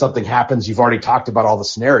ready when something happens. You've already talked about all the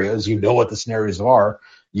scenarios. You know what the scenarios are.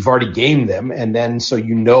 You've already gamed them, and then so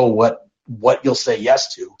you know what you'll say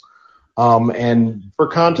yes to. And for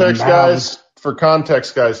context,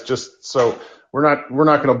 guys, just so we're not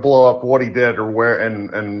going to blow up what he did or where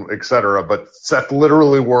and et cetera. But Seth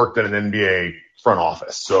literally worked in an NBA front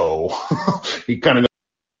office, so he kind of.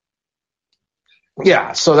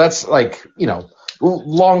 Yeah, so that's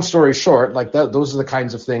long story short, those are the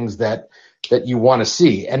kinds of things that you want to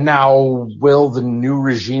see. And now, will the new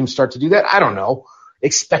regime start to do that? I don't know.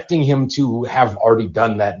 Expecting him to have already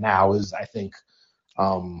done that now is, I think, I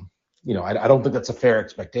don't think that's a fair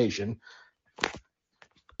expectation.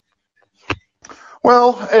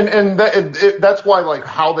 Well, and that's why,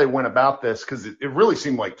 how they went about this, because it really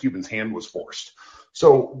seemed like Cuban's hand was forced.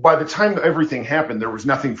 So by the time everything happened, there was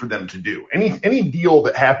nothing for them to do. Any deal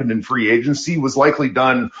that happened in free agency was likely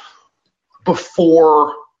done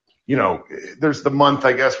before, there's the month,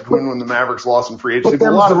 I guess, between when the Mavericks lost in free agency. But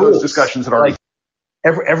a lot of those discussions had already.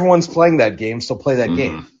 Everyone's playing that game, so play that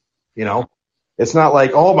game. It's not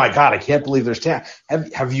like, oh my God, I can't believe there's 10.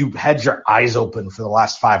 Have you had your eyes open for the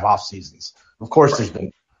last 5 off seasons? Of course, there's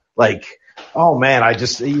been oh man, I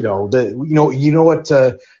just what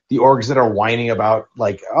the orgs that are whining about,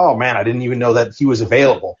 oh man, I didn't even know that he was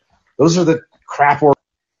available. Those are the crap orgs.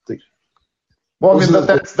 Well, I mean,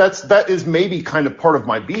 that is maybe kind of part of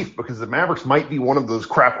my beef, because the Mavericks might be one of those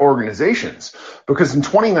crap organizations. Because in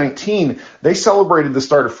 2019, they celebrated the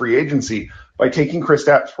start of free agency by taking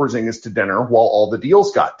Kristaps Porzingis to dinner while all the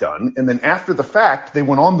deals got done. And then after the fact, they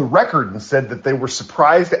went on the record and said that they were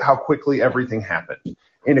surprised at how quickly everything happened.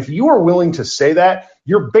 And if you are willing to say that,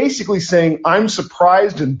 you're basically saying, I'm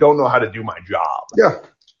surprised and don't know how to do my job. Yeah.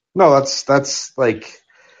 No, that's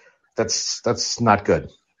not good.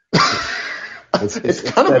 It's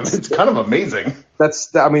kind of amazing. That's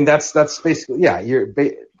basically, yeah.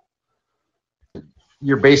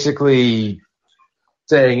 You're basically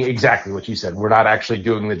saying exactly what you said. We're not actually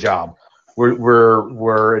doing the job.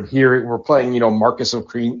 We're adhering. We're playing, Marcus of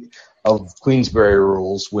Queensberry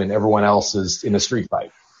rules when everyone else is in a street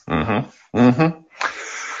fight. Mm-hmm. Mm-hmm.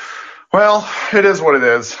 Well, it is what it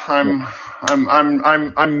is. We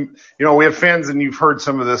have fans, and you've heard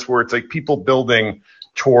some of this where it's like people building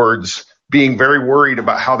towards being very worried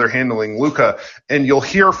about how they're handling Luka, and you'll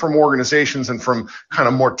hear from organizations and from kind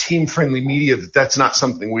of more team-friendly media that that's not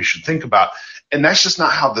something we should think about. And that's just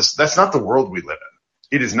not that's not the world we live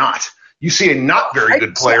in. It is not. You see a not very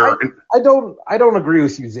good player. I don't agree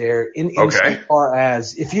with you there in so far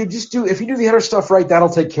as if you do the other stuff right, that'll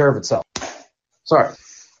take care of itself. Sorry.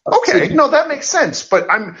 Okay, no, that makes sense. But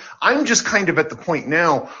I'm just kind of at the point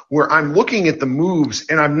now where I'm looking at the moves,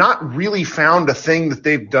 and I've not really found a thing that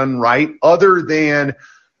they've done right other than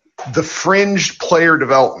the fringe player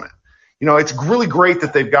development. It's really great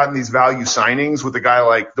that they've gotten these value signings with a guy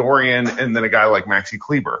like Dorian and then a guy like Maxi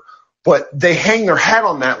Kleber. But they hang their hat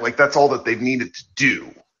on that like that's all that they've needed to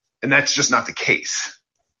do, and that's just not the case.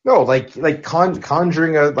 No,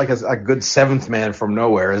 conjuring a good seventh man from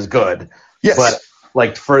nowhere is good. Yes.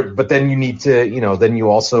 But then you need to, then you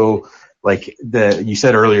also, you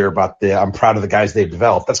said earlier about I'm proud of the guys they've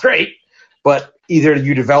developed. That's great. But either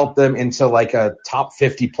you develop them into like a top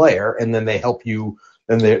 50 player and then they help you,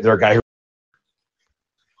 then they're a guy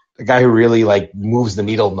who really moves the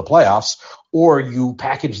needle in the playoffs, or you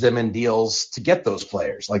package them in deals to get those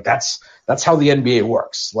players. That's how the NBA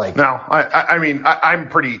works. Now,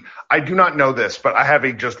 I do not know this, but I have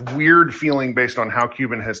a just weird feeling based on how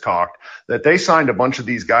Cuban has talked that they signed a bunch of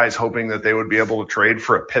these guys hoping that they would be able to trade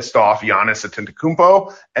for a pissed off Giannis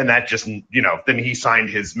Antetokounmpo, and that just, then he signed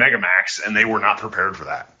his Megamax, and they were not prepared for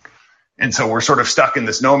that. And so we're sort of stuck in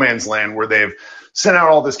this no man's land where they've sent out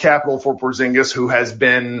all this capital for Porzingis, who has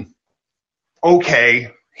been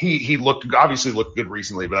okay. He obviously looked good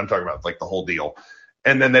recently, but I'm talking about the whole deal.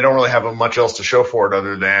 And then they don't really have much else to show for it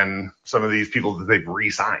other than some of these people that they've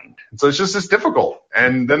re-signed. And so it's difficult.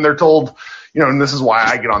 And then they're told, and this is why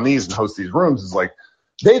I get on these and host these rooms, is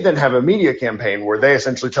they then have a media campaign where they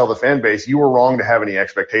essentially tell the fan base, you were wrong to have any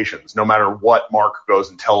expectations, no matter what Mark goes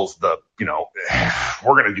and tells we're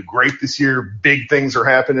going to do great this year. Big things are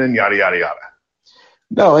happening, yada, yada, yada.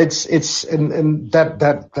 No, it's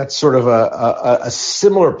that's sort of a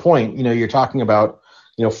similar point. You're talking about,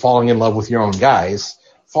 falling in love with your own guys,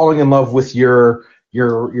 falling in love with your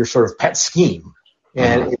sort of pet scheme.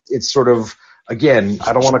 And it's sort of, again,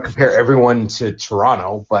 I don't want to compare everyone to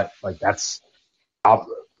Toronto, but that's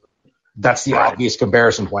the obvious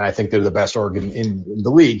comparison point. I think they're the best organ in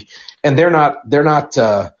the league, and they're not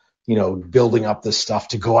building up this stuff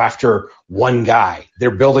to go after one guy.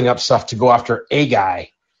 They're building up stuff to go after a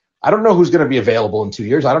guy. I don't know who's going to be available in 2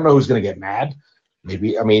 years. I don't know who's going to get mad.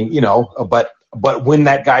 Maybe, but when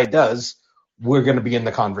that guy does, we're going to be in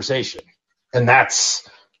the conversation. And that's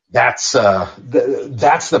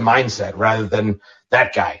the mindset rather than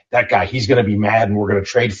that guy, he's going to be mad and we're going to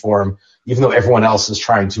trade for him, even though everyone else is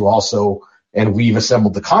trying to also, and we've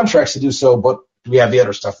assembled the contracts to do so, but we have the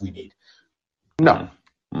other stuff we need. No.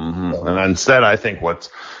 Mm-hmm. So. And instead, I think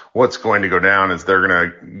what's going to go down is they're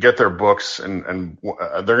going to get their books and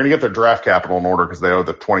they're going to get their draft capital in order because they owe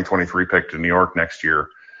the 2023 pick to New York next year.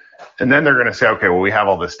 And then they're going to say, okay, well, we have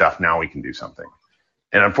all this stuff. Now we can do something.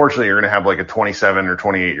 And unfortunately, you're going to have a 27 or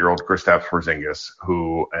 28-year-old Kristaps Porzingis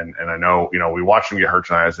who, and I know, we watched him get hurt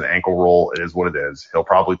tonight as an ankle roll. It is what it is. He'll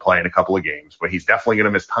probably play in a couple of games, but he's definitely going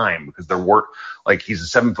to miss time because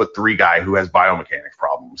he's a 7'3" guy who has biomechanics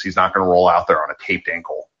problems. He's not going to roll out there on a taped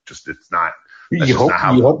ankle. It's not. You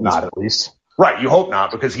hope not, at least. Right. You hope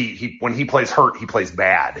not, because he when he plays hurt, he plays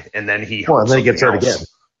bad, and then he hurts. Well, and then he gets hurt again.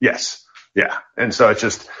 Yes. Yeah. And so it's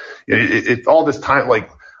just, it's all this time,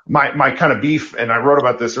 my kind of beef, and I wrote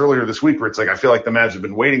about this earlier this week, where it's I feel like the Mavs have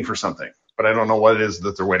been waiting for something, but I don't know what it is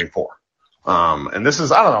that they're waiting for. And this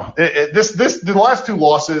is, I don't know, the last two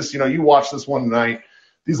losses, you watched this one tonight.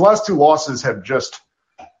 These last two losses have just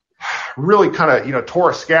really kind of,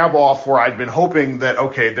 tore a scab off where I'd been hoping that,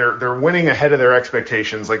 okay, they're winning ahead of their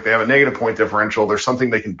expectations. Like, they have a negative point differential. There's something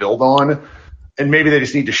they can build on, and maybe they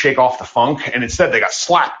just need to shake off the funk. And instead they got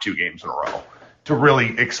slapped 2 games in a row to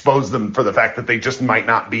really expose them for the fact that they just might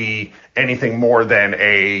not be anything more than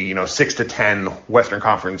a, 6-10 Western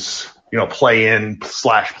Conference, play-in /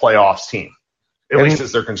 playoffs team, at least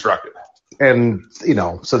as they're constructed. And,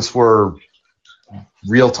 since we're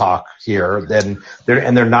real talk here, then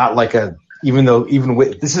they're not like even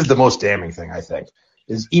with, this is the most damning thing, I think,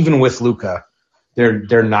 is even with Luka,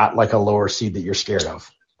 they're not like a lower seed that you're scared of.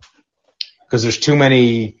 Because there's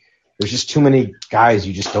just too many guys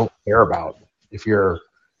you just don't care about if you're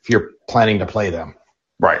planning to play them.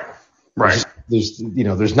 Right.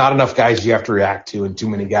 There's not enough guys you have to react to, and too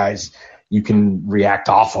many guys you can react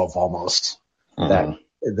off of almost. But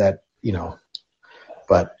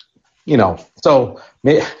so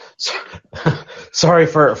sorry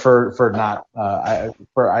for not.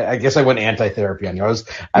 I guess I went anti-therapy on you. It's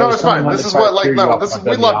fine. This is what we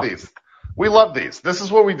love these. We love these. This is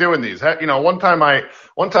what we do in these. One time I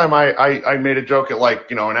made a joke at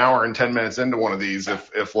an hour and 10 minutes into one of these.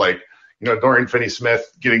 If Dorian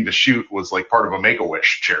Finney-Smith getting to shoot was like part of a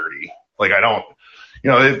Make-A-Wish charity. Like, I don't.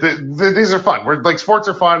 These are fun. We're like, sports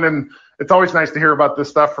are fun, and it's always nice to hear about this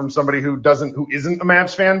stuff from somebody who isn't a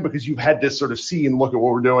Mavs fan, because you've had to sort of see and look at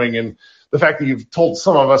what we're doing, and the fact that you've told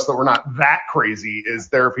some of us that we're not that crazy is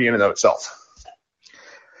therapy in and of itself.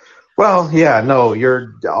 Well, yeah, no,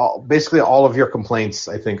 basically all of your complaints,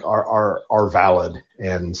 I think, are valid,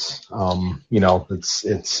 and it's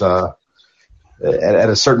at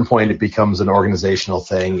a certain point it becomes an organizational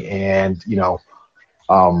thing, and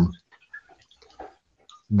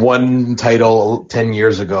one title 10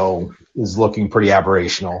 years ago is looking pretty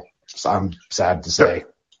aberrational. So I'm sad to say.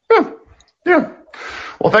 Yeah.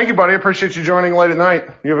 Well, thank you, buddy. I appreciate you joining late at night.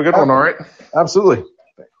 You have a good one, all right? Absolutely.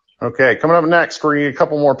 Okay, coming up next, we're going to get a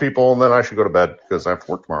couple more people, and then I should go to bed because I have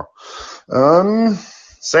to work tomorrow.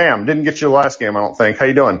 Sam, didn't get you the last game, I don't think. How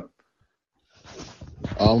you doing?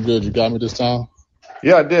 I'm good. You got me this time?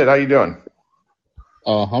 Yeah, I did. How you doing?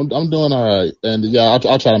 I'm doing all right. And, yeah, I'll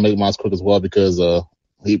try to make mine quick as well, because the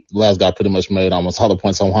last guy pretty much made almost all the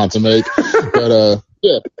points I wanted to make. But,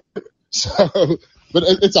 yeah. So, but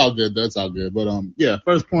it's all good. That's all good. But, yeah,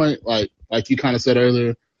 first point, like you kind of said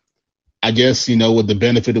earlier, I guess, with the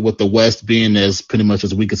benefit of with the West being as pretty much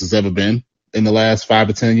as weak as it's ever been in the last 5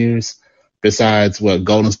 to 10 years, besides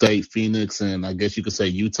Golden State, Phoenix, and I guess you could say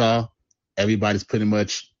Utah, everybody's pretty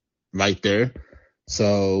much right there.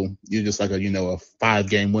 So you're just like a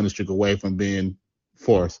 5-game winning streak away from being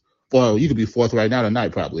fourth. Well, you could be fourth right now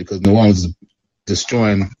tonight probably, because New Orleans is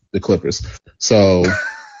destroying the Clippers. So,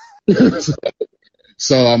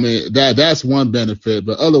 I mean, that's one benefit,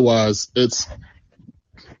 but otherwise it's.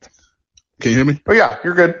 Can you hear me? Oh yeah,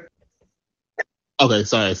 you're good. Okay,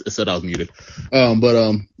 sorry, it said I was muted.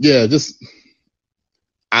 Yeah, just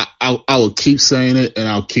I will keep saying it, and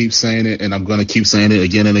I'll keep saying it, and I'm gonna keep saying it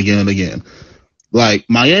again and again and again. Like,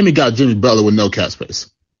 Miami got Jimmy Butler with no cap space.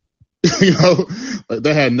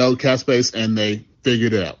 They had no cap space, and they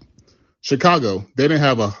figured it out. Chicago, they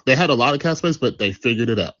had a lot of cap space, but they figured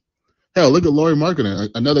it out. Hell, look at Lauri Markkanen,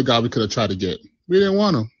 another guy we could have tried to get. We didn't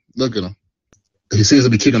want him. Look at him. He seems to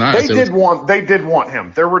be kicking ass. They did want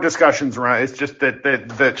him. There were discussions around. It's just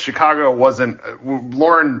that Chicago wasn't.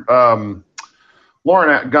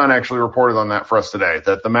 Lauren Gunn actually reported on that for us today,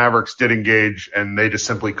 that the Mavericks did engage, and they just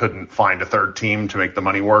simply couldn't find a third team to make the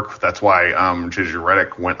money work. That's why JJ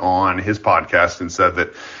Redick went on his podcast and said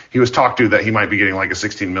that he was talked to that he might be getting like a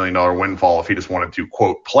 $16 million windfall if he just wanted to,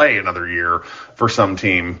 quote, play another year for some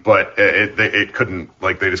team. But it couldn't,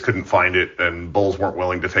 they just couldn't find it, and Bulls weren't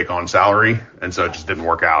willing to take on salary, and so it just didn't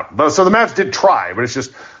work out. But so the Mavs did try, but it's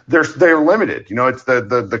just they're limited. It's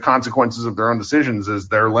the consequences of their own decisions is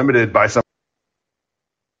they're limited by some.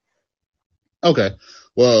 Okay,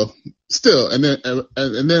 well, still, and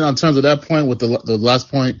then on terms of that point, with the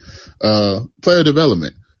last point, player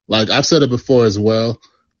development. Like I've said it before as well.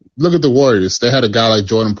 Look at the Warriors. They had a guy like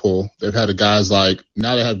Jordan Poole. They've had guys now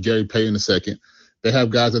they have Gary Payton II. They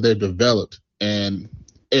have guys that they've developed, and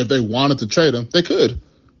if they wanted to trade them, they could,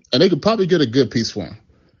 and they could probably get a good piece for him.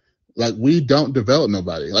 Like, we don't develop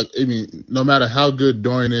nobody. No matter how good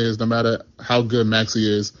Dorian is, no matter how good Maxey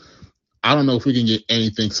is, I don't know if we can get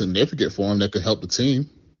anything significant for him that could help the team.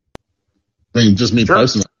 Just me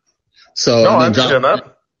personally. So, I understand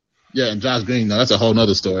that. Yeah, and Josh Green, that's a whole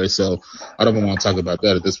nother story. So I don't even want to talk about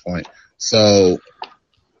that at this point. So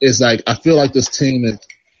it's I feel like this team is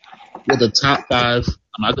with a top 5.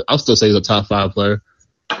 I'll still say he's a top 5 player.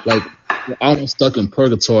 We're almost stuck in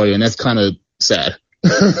purgatory, and that's kind of sad.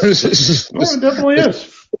 it definitely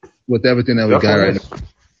is. With everything that we got right now.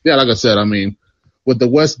 Yeah, like I said, I mean, with the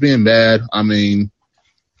West being bad, I mean,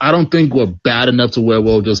 I don't think we're bad enough to where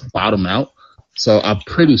we'll just bottom out. So I'm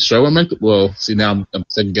pretty sure we'll make the – well, see, now I'm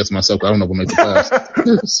second guessing myself. I don't know if we'll make the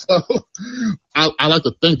playoffs. So I like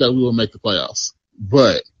to think that we will make the playoffs.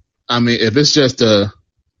 But, I mean, if it's just a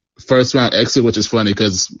first round exit, which is funny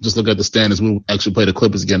because just look at the standings, we'll actually play the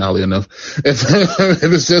Clippers again, oddly enough. If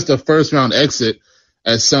it's just a first round exit,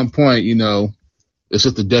 at some point, you know, it's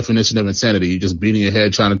just the definition of insanity. You're just beating your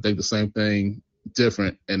head trying to think the same thing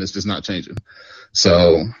different, and it's just not changing.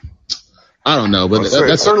 So I don't know, but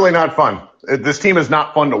it's certainly not fun. This team is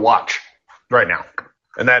not fun to watch right now,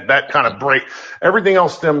 and that kind of break. Everything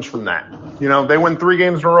else stems from that. You know, they win 3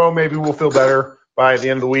 games in a row. Maybe we'll feel better by the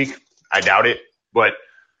end of the week. I doubt it, but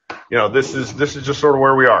you know, this is just sort of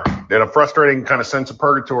where we are. In a frustrating kind of sense of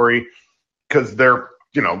purgatory because they're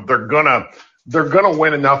gonna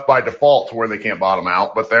win enough by default to where they can't bottom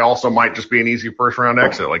out, but they also might just be an easy first round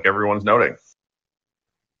exit, like everyone's noting.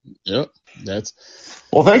 Yep,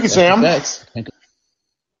 well. Thank you, Sam. Thanks.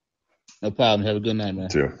 No problem. Have a good night, man.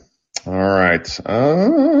 Too. All right.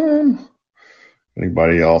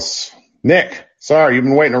 Anybody else? Nick, sorry, you've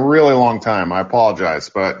been waiting a really long time. I apologize,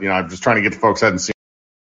 but you know, I'm just trying to get the folks ahead and see.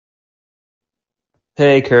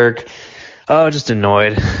 Hey, Kirk. Oh, just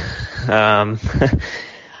annoyed.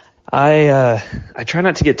 I try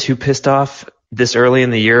not to get too pissed off this early in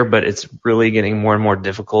the year, but it's really getting more and more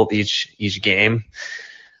difficult each game.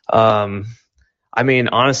 I mean,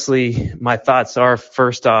 honestly, my thoughts are,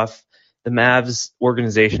 first off, the Mavs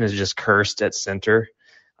organization is just cursed at center.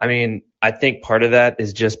 I mean, I think part of that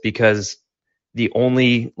is just because the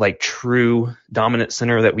only like true dominant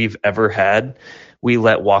center that we've ever had, we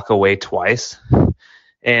let walk away twice.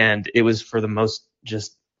 And it was for the most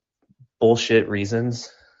just bullshit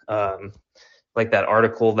reasons. Like that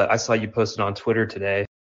article that I saw you posted on Twitter today.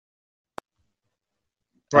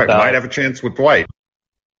 Right, might have a chance with Dwight.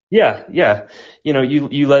 Yeah. You know,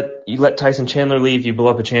 you let Tyson Chandler leave, you blow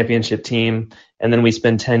up a championship team, and then we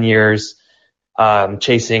spend 10 years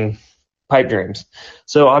chasing pipe dreams.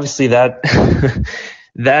 So obviously that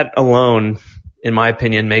that alone, in my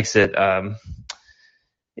opinion, makes it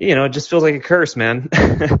you know, it just feels like a curse, man.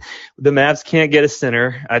 The Mavs can't get a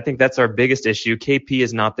center. I think that's our biggest issue. KP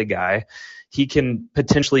is not the guy. He can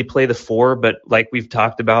potentially play the 4, but like we've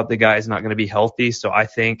talked about, the guy is not going to be healthy. So I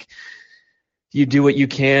think you do what you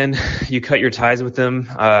can. You cut your ties with him.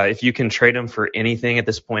 If you can trade him for anything at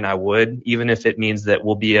this point, I would, even if it means that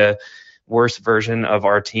we'll be a worse version of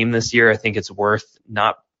our team this year. I think it's worth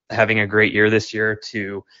not having a great year this year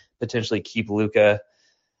to potentially keep Luka,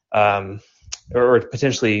 or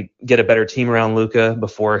potentially get a better team around Luka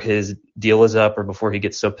before his deal is up or before he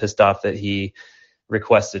gets so pissed off that he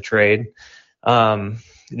requests a trade.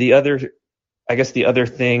 The other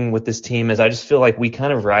thing with this team is I just feel like we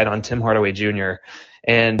kind of ride on Tim Hardaway Jr.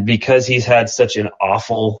 And because he's had such an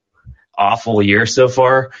awful year so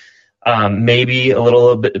far, maybe a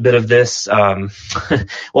little bit of this.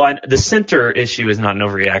 The center issue is not an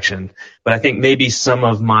overreaction, but I think maybe some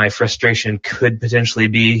of my frustration could potentially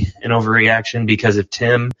be an overreaction because if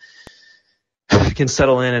Tim can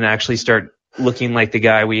settle in and actually start looking like the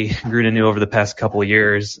guy we grew to know over the past couple of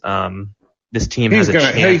years, this team has a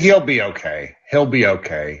chance. He'll be okay. He'll be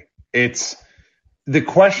okay. It's the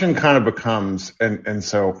question kind of becomes, and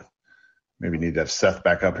so maybe need to have Seth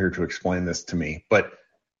back up here to explain this to me, but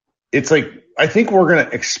it's like, I think we're going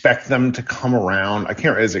to expect them to come around.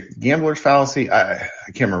 Is it gambler's fallacy? I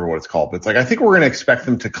can't remember what it's called, but it's like, I think we're going to expect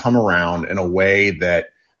them to come around in a way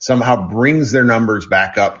that somehow brings their numbers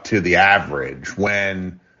back up to the average,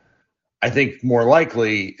 when I think more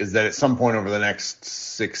likely is that at some point over the next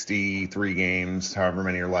 63 games, however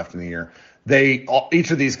many are left in the year,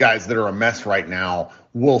 each of these guys that are a mess right now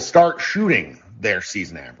will start shooting their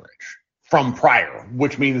season average from prior,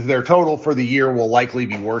 which means their total for the year will likely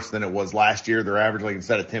be worse than it was last year. Their average, like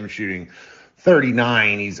instead of Tim shooting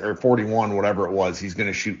 39, or 41, whatever it was, he's going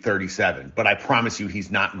to shoot 37. But I promise you,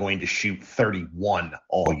 he's not going to shoot 31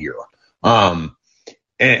 all year.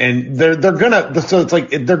 And they're gonna, so it's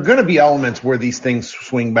like they're gonna be elements where these things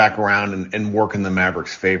swing back around and work in the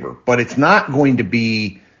Mavericks' favor. But it's not going to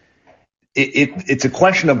be. It's a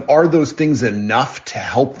question of, are those things enough to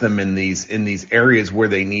help them in these areas where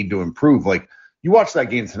they need to improve? Like, you watch that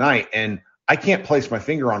game tonight, and I can't place my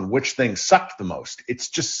finger on which thing sucked the most. It's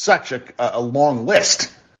just such a long list.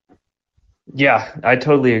 Yeah, I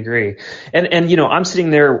totally agree. And you know, I'm sitting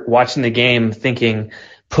there watching the game thinking,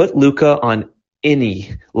 put Luka on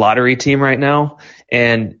any lottery team right now,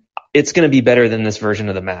 and it's going to be better than this version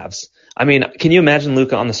of the Mavs. I mean, can you imagine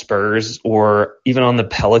Luka on the Spurs or even on the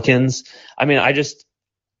Pelicans? I mean,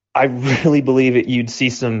 I really believe that you'd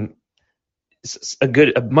see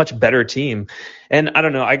a much better team. And I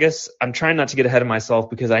don't know, I guess I'm trying not to get ahead of myself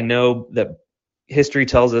because I know that history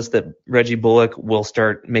tells us that Reggie Bullock will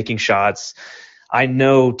start making shots. I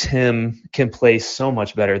know Tim can play so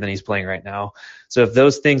much better than he's playing right now. So if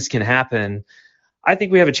those things can happen, I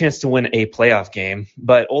think we have a chance to win a playoff game.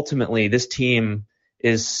 But ultimately, this team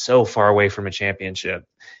is so far away from a championship.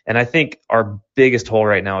 And I think our biggest hole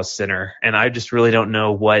right now is center. And I just really don't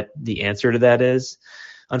know what the answer to that is,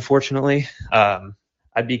 unfortunately.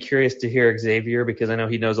 I'd be curious to hear Xavier because I know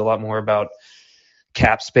he knows a lot more about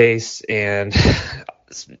cap space and,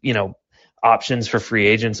 options for free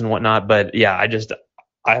agents and whatnot. But yeah,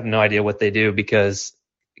 I have no idea what they do because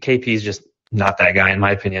KP is just not that guy in my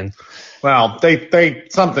opinion. Well, they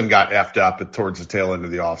something got effed up towards the tail end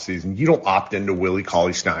of the offseason. You don't opt into Willie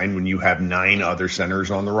Cauley-Stein when you have 9 other centers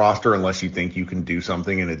on the roster unless you think you can do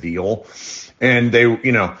something in a deal. And they,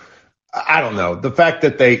 I don't know. The fact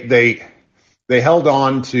that they held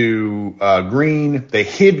on to Green, they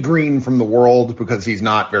hid Green from the world because he's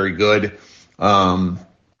not very good.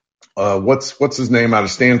 What's his name out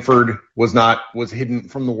of Stanford was hidden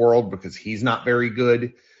from the world because he's not very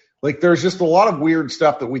good. Like there's just a lot of weird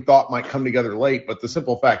stuff that we thought might come together late, but the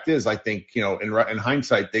simple fact is, I think in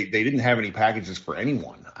hindsight they didn't have any packages for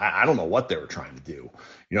anyone. I don't know what they were trying to do.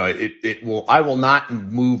 I will not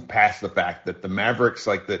move past the fact that the Mavericks,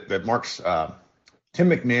 like that Tim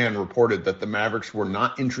McMahon reported that the Mavericks were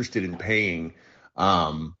not interested in paying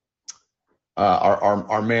our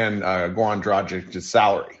man Goran Dragic's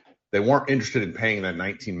salary. They weren't interested in paying that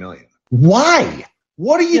 $19 million. Why?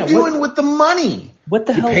 What are you doing with the money? What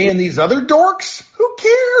the hell? You paying these other dorks? Who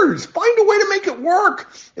cares? Find a way to make it work.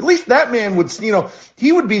 At least that man would,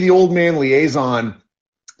 he would be the old man liaison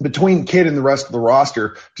between Kidd and the rest of the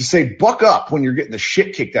roster to say, buck up when you're getting the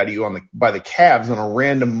shit kicked out of you by the Cavs on a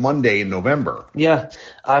random Monday in November. Yeah,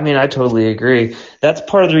 I mean, I totally agree. That's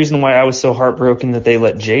part of the reason why I was so heartbroken that they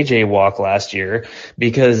let JJ walk last year,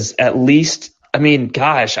 because at least, I mean,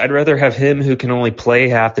 gosh, I'd rather have him who can only play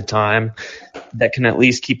half the time that can at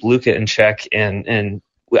least keep Luka in check. And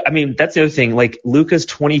I mean, that's the other thing. Like, Luka's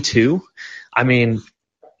 22. I mean,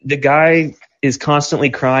 the guy is constantly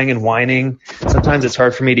crying and whining. Sometimes it's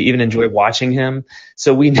hard for me to even enjoy watching him.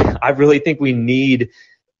 So I really think we need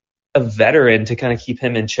a veteran to kind of keep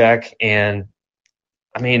him in check. And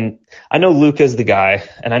I mean, I know Luka's the guy,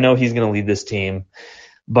 and I know he's going to lead this team.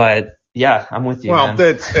 But yeah, I'm with you. Well,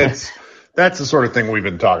 man. That's the sort of thing we've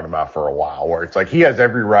been talking about for a while, where it's like he has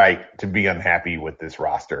every right to be unhappy with this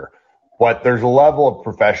roster. But there's a level of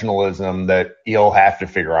professionalism that he'll have to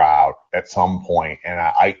figure out at some point. And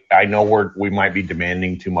I know we might be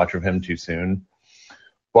demanding too much of him too soon,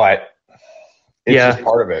 but it's just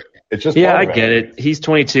part of it. It's just part of it. I get it. He's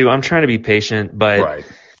 22. I'm trying to be patient, but right.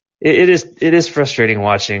 it is frustrating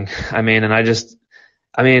watching. I mean,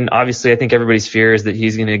 obviously I think everybody's fear is that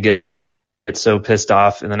he's going to get so pissed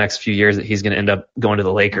off in the next few years that he's going to end up going to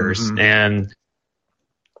the Lakers. Mm-hmm. And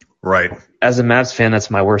right. As a Mavs fan, that's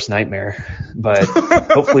my worst nightmare. But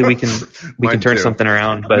hopefully we can turn something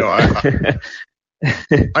around. But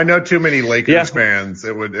I know too many Lakers fans.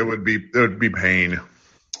 It would be pain.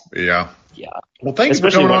 Yeah. Yeah. Well, thank you for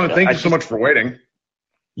coming on, and thank you so much for waiting.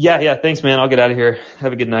 Yeah. Thanks, man. I'll get out of here.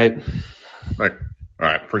 Have a good night. All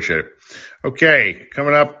right. Appreciate it. Okay.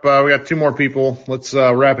 Coming up, we got 2 more people. Let's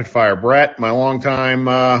rapid fire. Brett, my longtime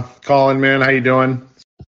call-in man. How you doing?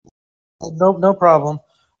 No problem.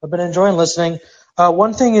 I've been enjoying listening.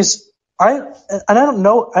 One thing is, I don't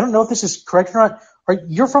know if this is correct or not.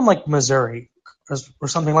 You're from like Missouri or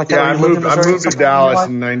something like that? Yeah, I moved to Dallas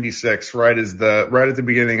in '96, right at the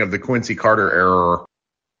beginning of the Quincy Carter era.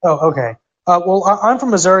 Oh, okay. Well, I'm from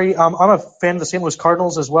Missouri. I'm a fan of the St. Louis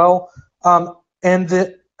Cardinals as well. For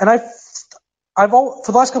the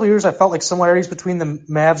last couple of years, I felt like similarities between the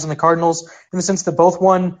Mavs and the Cardinals in the sense that both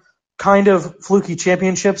won kind of fluky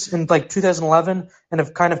championships in like 2011 and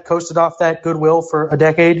have kind of coasted off that goodwill for a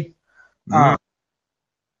decade. Mm-hmm.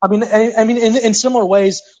 I mean, in similar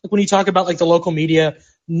ways, like when you talk about like the local media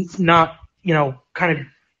not, kind of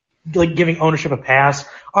like giving ownership a pass.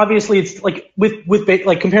 Obviously, it's like with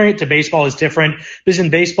like comparing it to baseball is different because in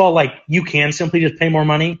baseball, like you can simply just pay more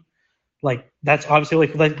money. Like that's obviously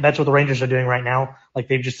like that's what the Rangers are doing right now. Like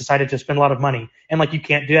they've just decided to spend a lot of money, and like you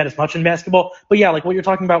can't do that as much in basketball. But yeah, like what you're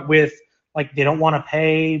talking about with like they don't want to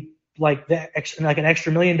pay like an extra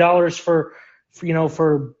 $1 million for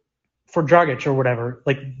Dragic or whatever.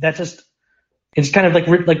 Like that just It's kind of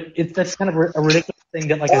that's kind of a ridiculous thing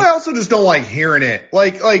that I also just don't like hearing it.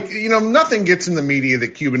 Like nothing gets in the media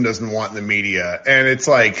that Cuban doesn't want in the media, and it's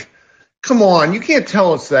like, come on, you can't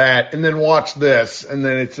tell us that, and then watch this, and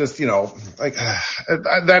then it's just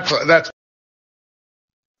that's.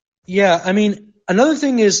 Yeah, I mean, another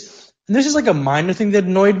thing is, and this is like a minor thing that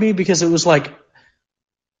annoyed me because it was like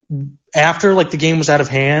after like the game was out of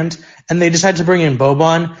hand, and they decided to bring in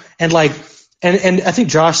Boban, and like. And I think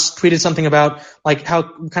Josh tweeted something about like how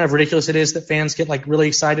kind of ridiculous it is that fans get like really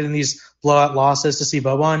excited in these blowout losses to see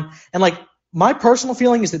Boban. And like my personal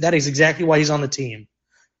feeling is that is exactly why he's on the team.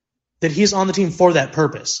 That he's on the team for that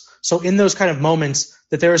purpose. So in those kind of moments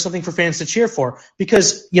that there is something for fans to cheer for.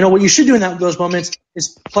 Because what you should do in those moments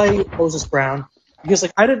is play Moses Brown. Because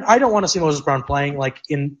like I don't want to see Moses Brown playing like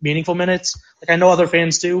in meaningful minutes. Like I know other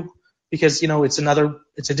fans do because it's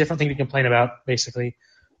a different thing to complain about basically.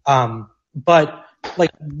 But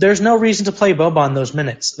like, there's no reason to play Boban those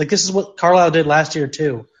minutes. Like, this is what Carlisle did last year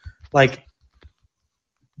too. Like,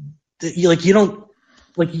 you don't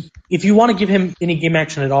like if you want to give him any game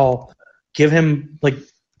action at all, give him like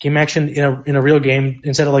game action in a real game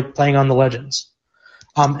instead of like playing on the Legends.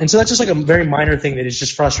 And so that's just like a very minor thing that is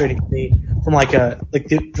just frustrating to me from like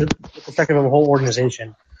the perspective of a whole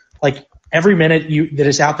organization. Like every minute that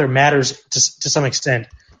is out there matters to some extent.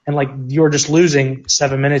 And like you're just losing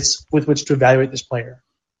 7 minutes with which to evaluate this player.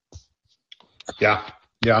 Yeah,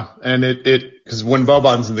 and it because when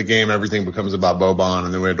Boban's in the game, everything becomes about Boban,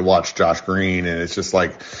 and then we had to watch Josh Green, and it's just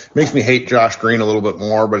like makes me hate Josh Green a little bit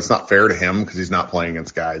more. But it's not fair to him because he's not playing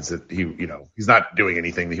against guys that he's not doing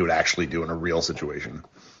anything that he would actually do in a real situation.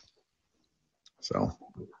 So,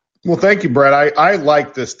 well, thank you, Brett. I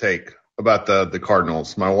like this take about the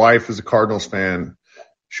Cardinals. My wife is a Cardinals fan.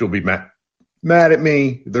 She'll be mad at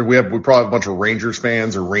me. We probably have a bunch of Rangers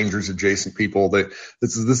fans or Rangers adjacent people.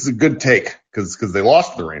 This is a good take because they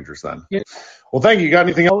lost to the Rangers then. Yeah. Well, thank you. You got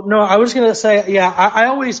anything else? No, I was gonna say, yeah. I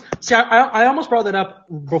always see. I almost brought that up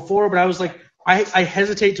before, but I was like, I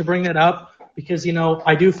hesitate to bring that up because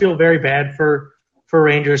I do feel very bad for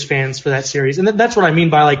Rangers fans for that series, and that's what I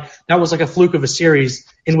mean by like that was like a fluke of a series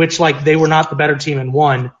in which like they were not the better team and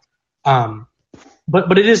won.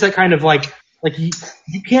 But it is that kind of like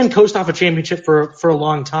you can coast off a championship for a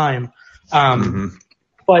long time.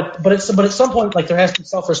 But at some point, like there has to be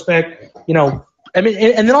self-respect, I mean,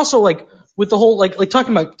 and then also like with the whole, like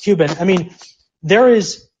talking about Cuban, I mean, there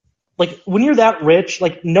is like, when you're that rich,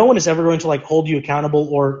 like no one is ever going to like hold you accountable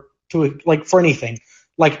or to like for anything,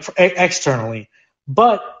 like externally.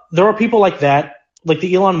 But there are people like that, like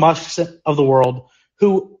the Elon Musks of the world,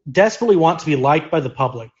 who desperately want to be liked by the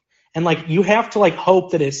public. And like you have to like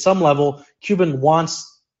hope that at some level Cuban wants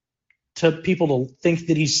people to think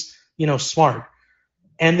that he's smart.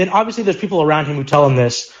 And then obviously there's people around him who tell him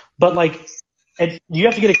this, but like you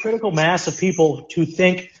have to get a critical mass of people to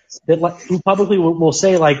think that like who publicly will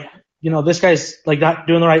say like this guy's like not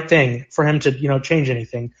doing the right thing for him to change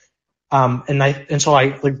anything. So that's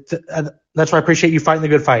why I appreciate you fighting the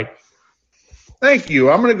good fight. Thank you.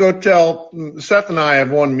 I'm going to go tell Seth and I have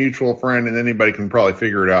one mutual friend, and anybody can probably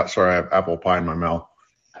figure it out. Sorry, I have apple pie in my mouth.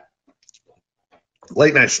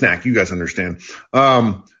 Late night snack. You guys understand.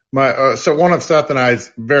 So one of Seth and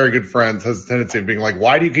I's very good friends has a tendency of being like,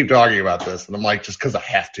 why do you keep talking about this? And I'm like, just because I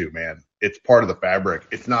have to, man. It's part of the fabric.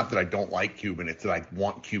 It's not that I don't like Cuban. It's that I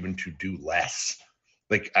want Cuban to do less.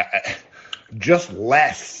 Like, just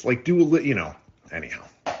less. Like, anyhow.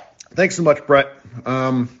 Thanks so much, Brett.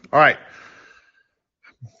 All right.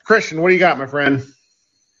 Christian, what do you got, my friend?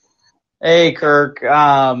 Hey, Kirk.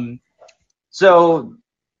 So,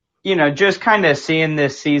 just kind of seeing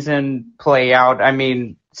this season play out. I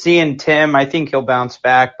mean, seeing Tim, I think he'll bounce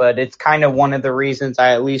back, but it's kind of one of the reasons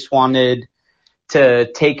I at least wanted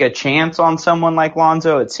to take a chance on someone like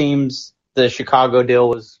Lonzo. It seems the Chicago deal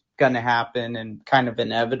was going to happen and kind of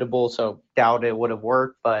inevitable, so doubt it would have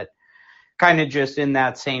worked. But kind of just in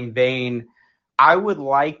that same vein, I would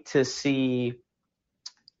like to see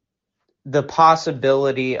the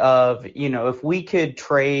possibility of, if we could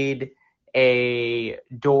trade a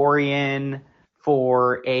Dorian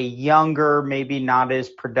for a younger, maybe not as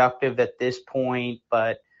productive at this point,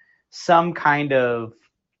 but some kind of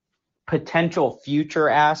potential future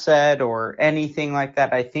asset or anything like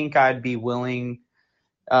that, I think I'd be willing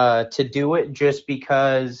to do it, just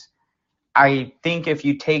because I think if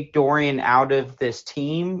you take Dorian out of this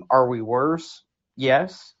team, are we worse?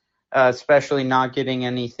 Yes. Especially not getting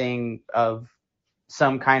anything of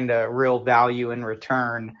some kind of real value in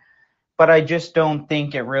return. But I just don't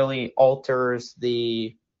think it really alters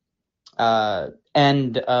the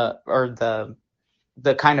end or the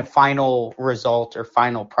the kind of final result or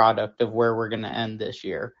final product of where we're going to end this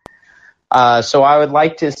year. So I would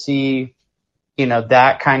like to see,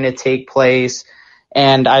 that kind of take place.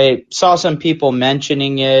 And I saw some people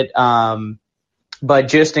mentioning it, but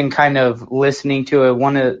just in kind of listening to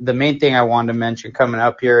it, the main thing I wanted to mention coming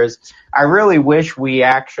up here is I really wish we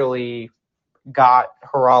actually got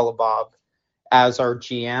Haralabob as our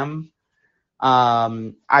GM.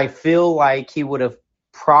 I feel like he would have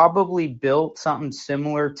probably built something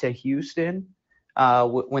similar to Houston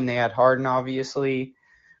when they had Harden, obviously.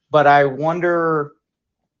 But I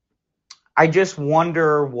just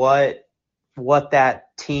wonder what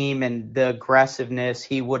that team and the aggressiveness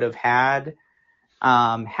he would have had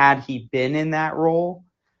he been in that role.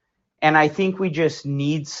 And I think we just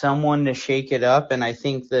need someone to shake it up. And I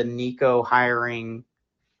think the Nico hiring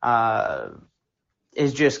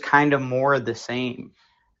is just kind of more of the same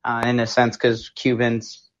in a sense, because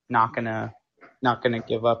Cuban's not gonna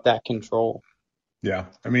give up that control. Yeah,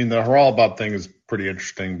 I mean, the Haralabob thing is pretty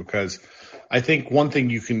interesting because I think one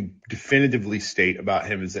thing you can definitively state about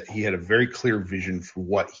him is that he had a very clear vision for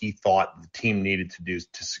what he thought the team needed to do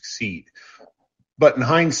to succeed. But in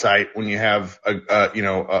hindsight, when you have a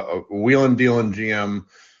wheelin' dealin' GM,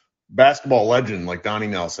 basketball legend like Donnie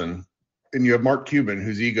Nelson, and you have Mark Cuban,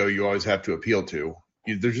 whose ego you always have to appeal to,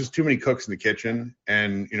 there's just too many cooks in the kitchen,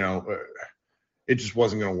 and it just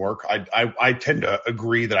wasn't going to work. I tend to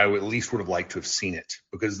agree that I at least would have liked to have seen it,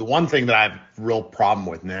 because the one thing that I have a real problem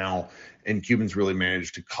with now, and Cuban's really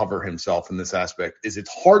managed to cover himself in this aspect, is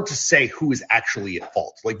it's hard to say who is actually at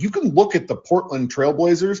fault. Like, you can look at the Portland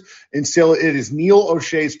Trailblazers and say it is Neil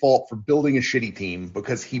O'Shea's fault for building a shitty team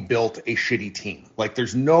because he built a shitty team. Like,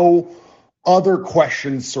 there's no other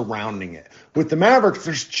questions surrounding it. With the Mavericks,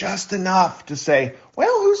 there's just enough to say,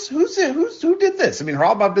 well, who did this? I mean,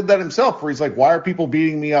 Haralabob did that himself, where he's like, why are people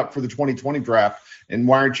beating me up for the 2020 draft? And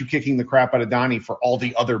why aren't you kicking the crap out of Donnie for all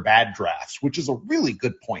the other bad drafts? Which is a really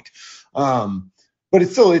good point. But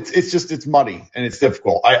it's still, it's muddy and it's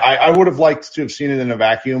difficult. I would have liked to have seen it in a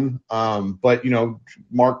vacuum. But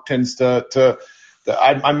Mark tends to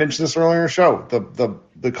I mentioned this earlier in the show.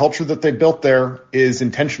 The culture that they built there is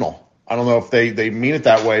intentional. I don't know if they mean it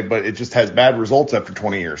that way, but it just has bad results after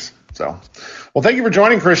 20 years. So, well, thank you for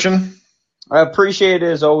joining, Christian. I appreciate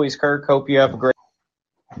it as always, Kirk. Hope you have a great.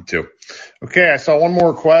 You too. Okay, I saw one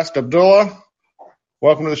more request. Abdullah,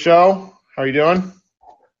 welcome to the show. How are you doing?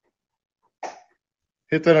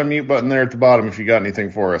 Hit that unmute button there at the bottom if you got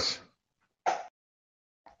anything for us.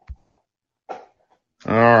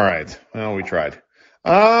 All right. Well, we tried.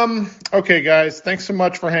 Okay, guys. Thanks so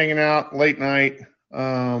much for hanging out. Late night.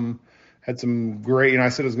 Had some great, I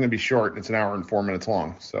said it was going to be short. It's an hour and 4 minutes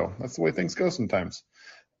long. So that's the way things go sometimes.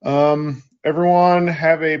 Everyone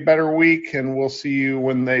have a better week, and we'll see you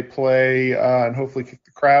when they play and hopefully kick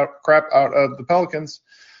the crap out of the Pelicans.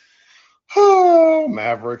 Oh,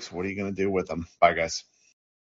 Mavericks, what are you going to do with them? Bye, guys.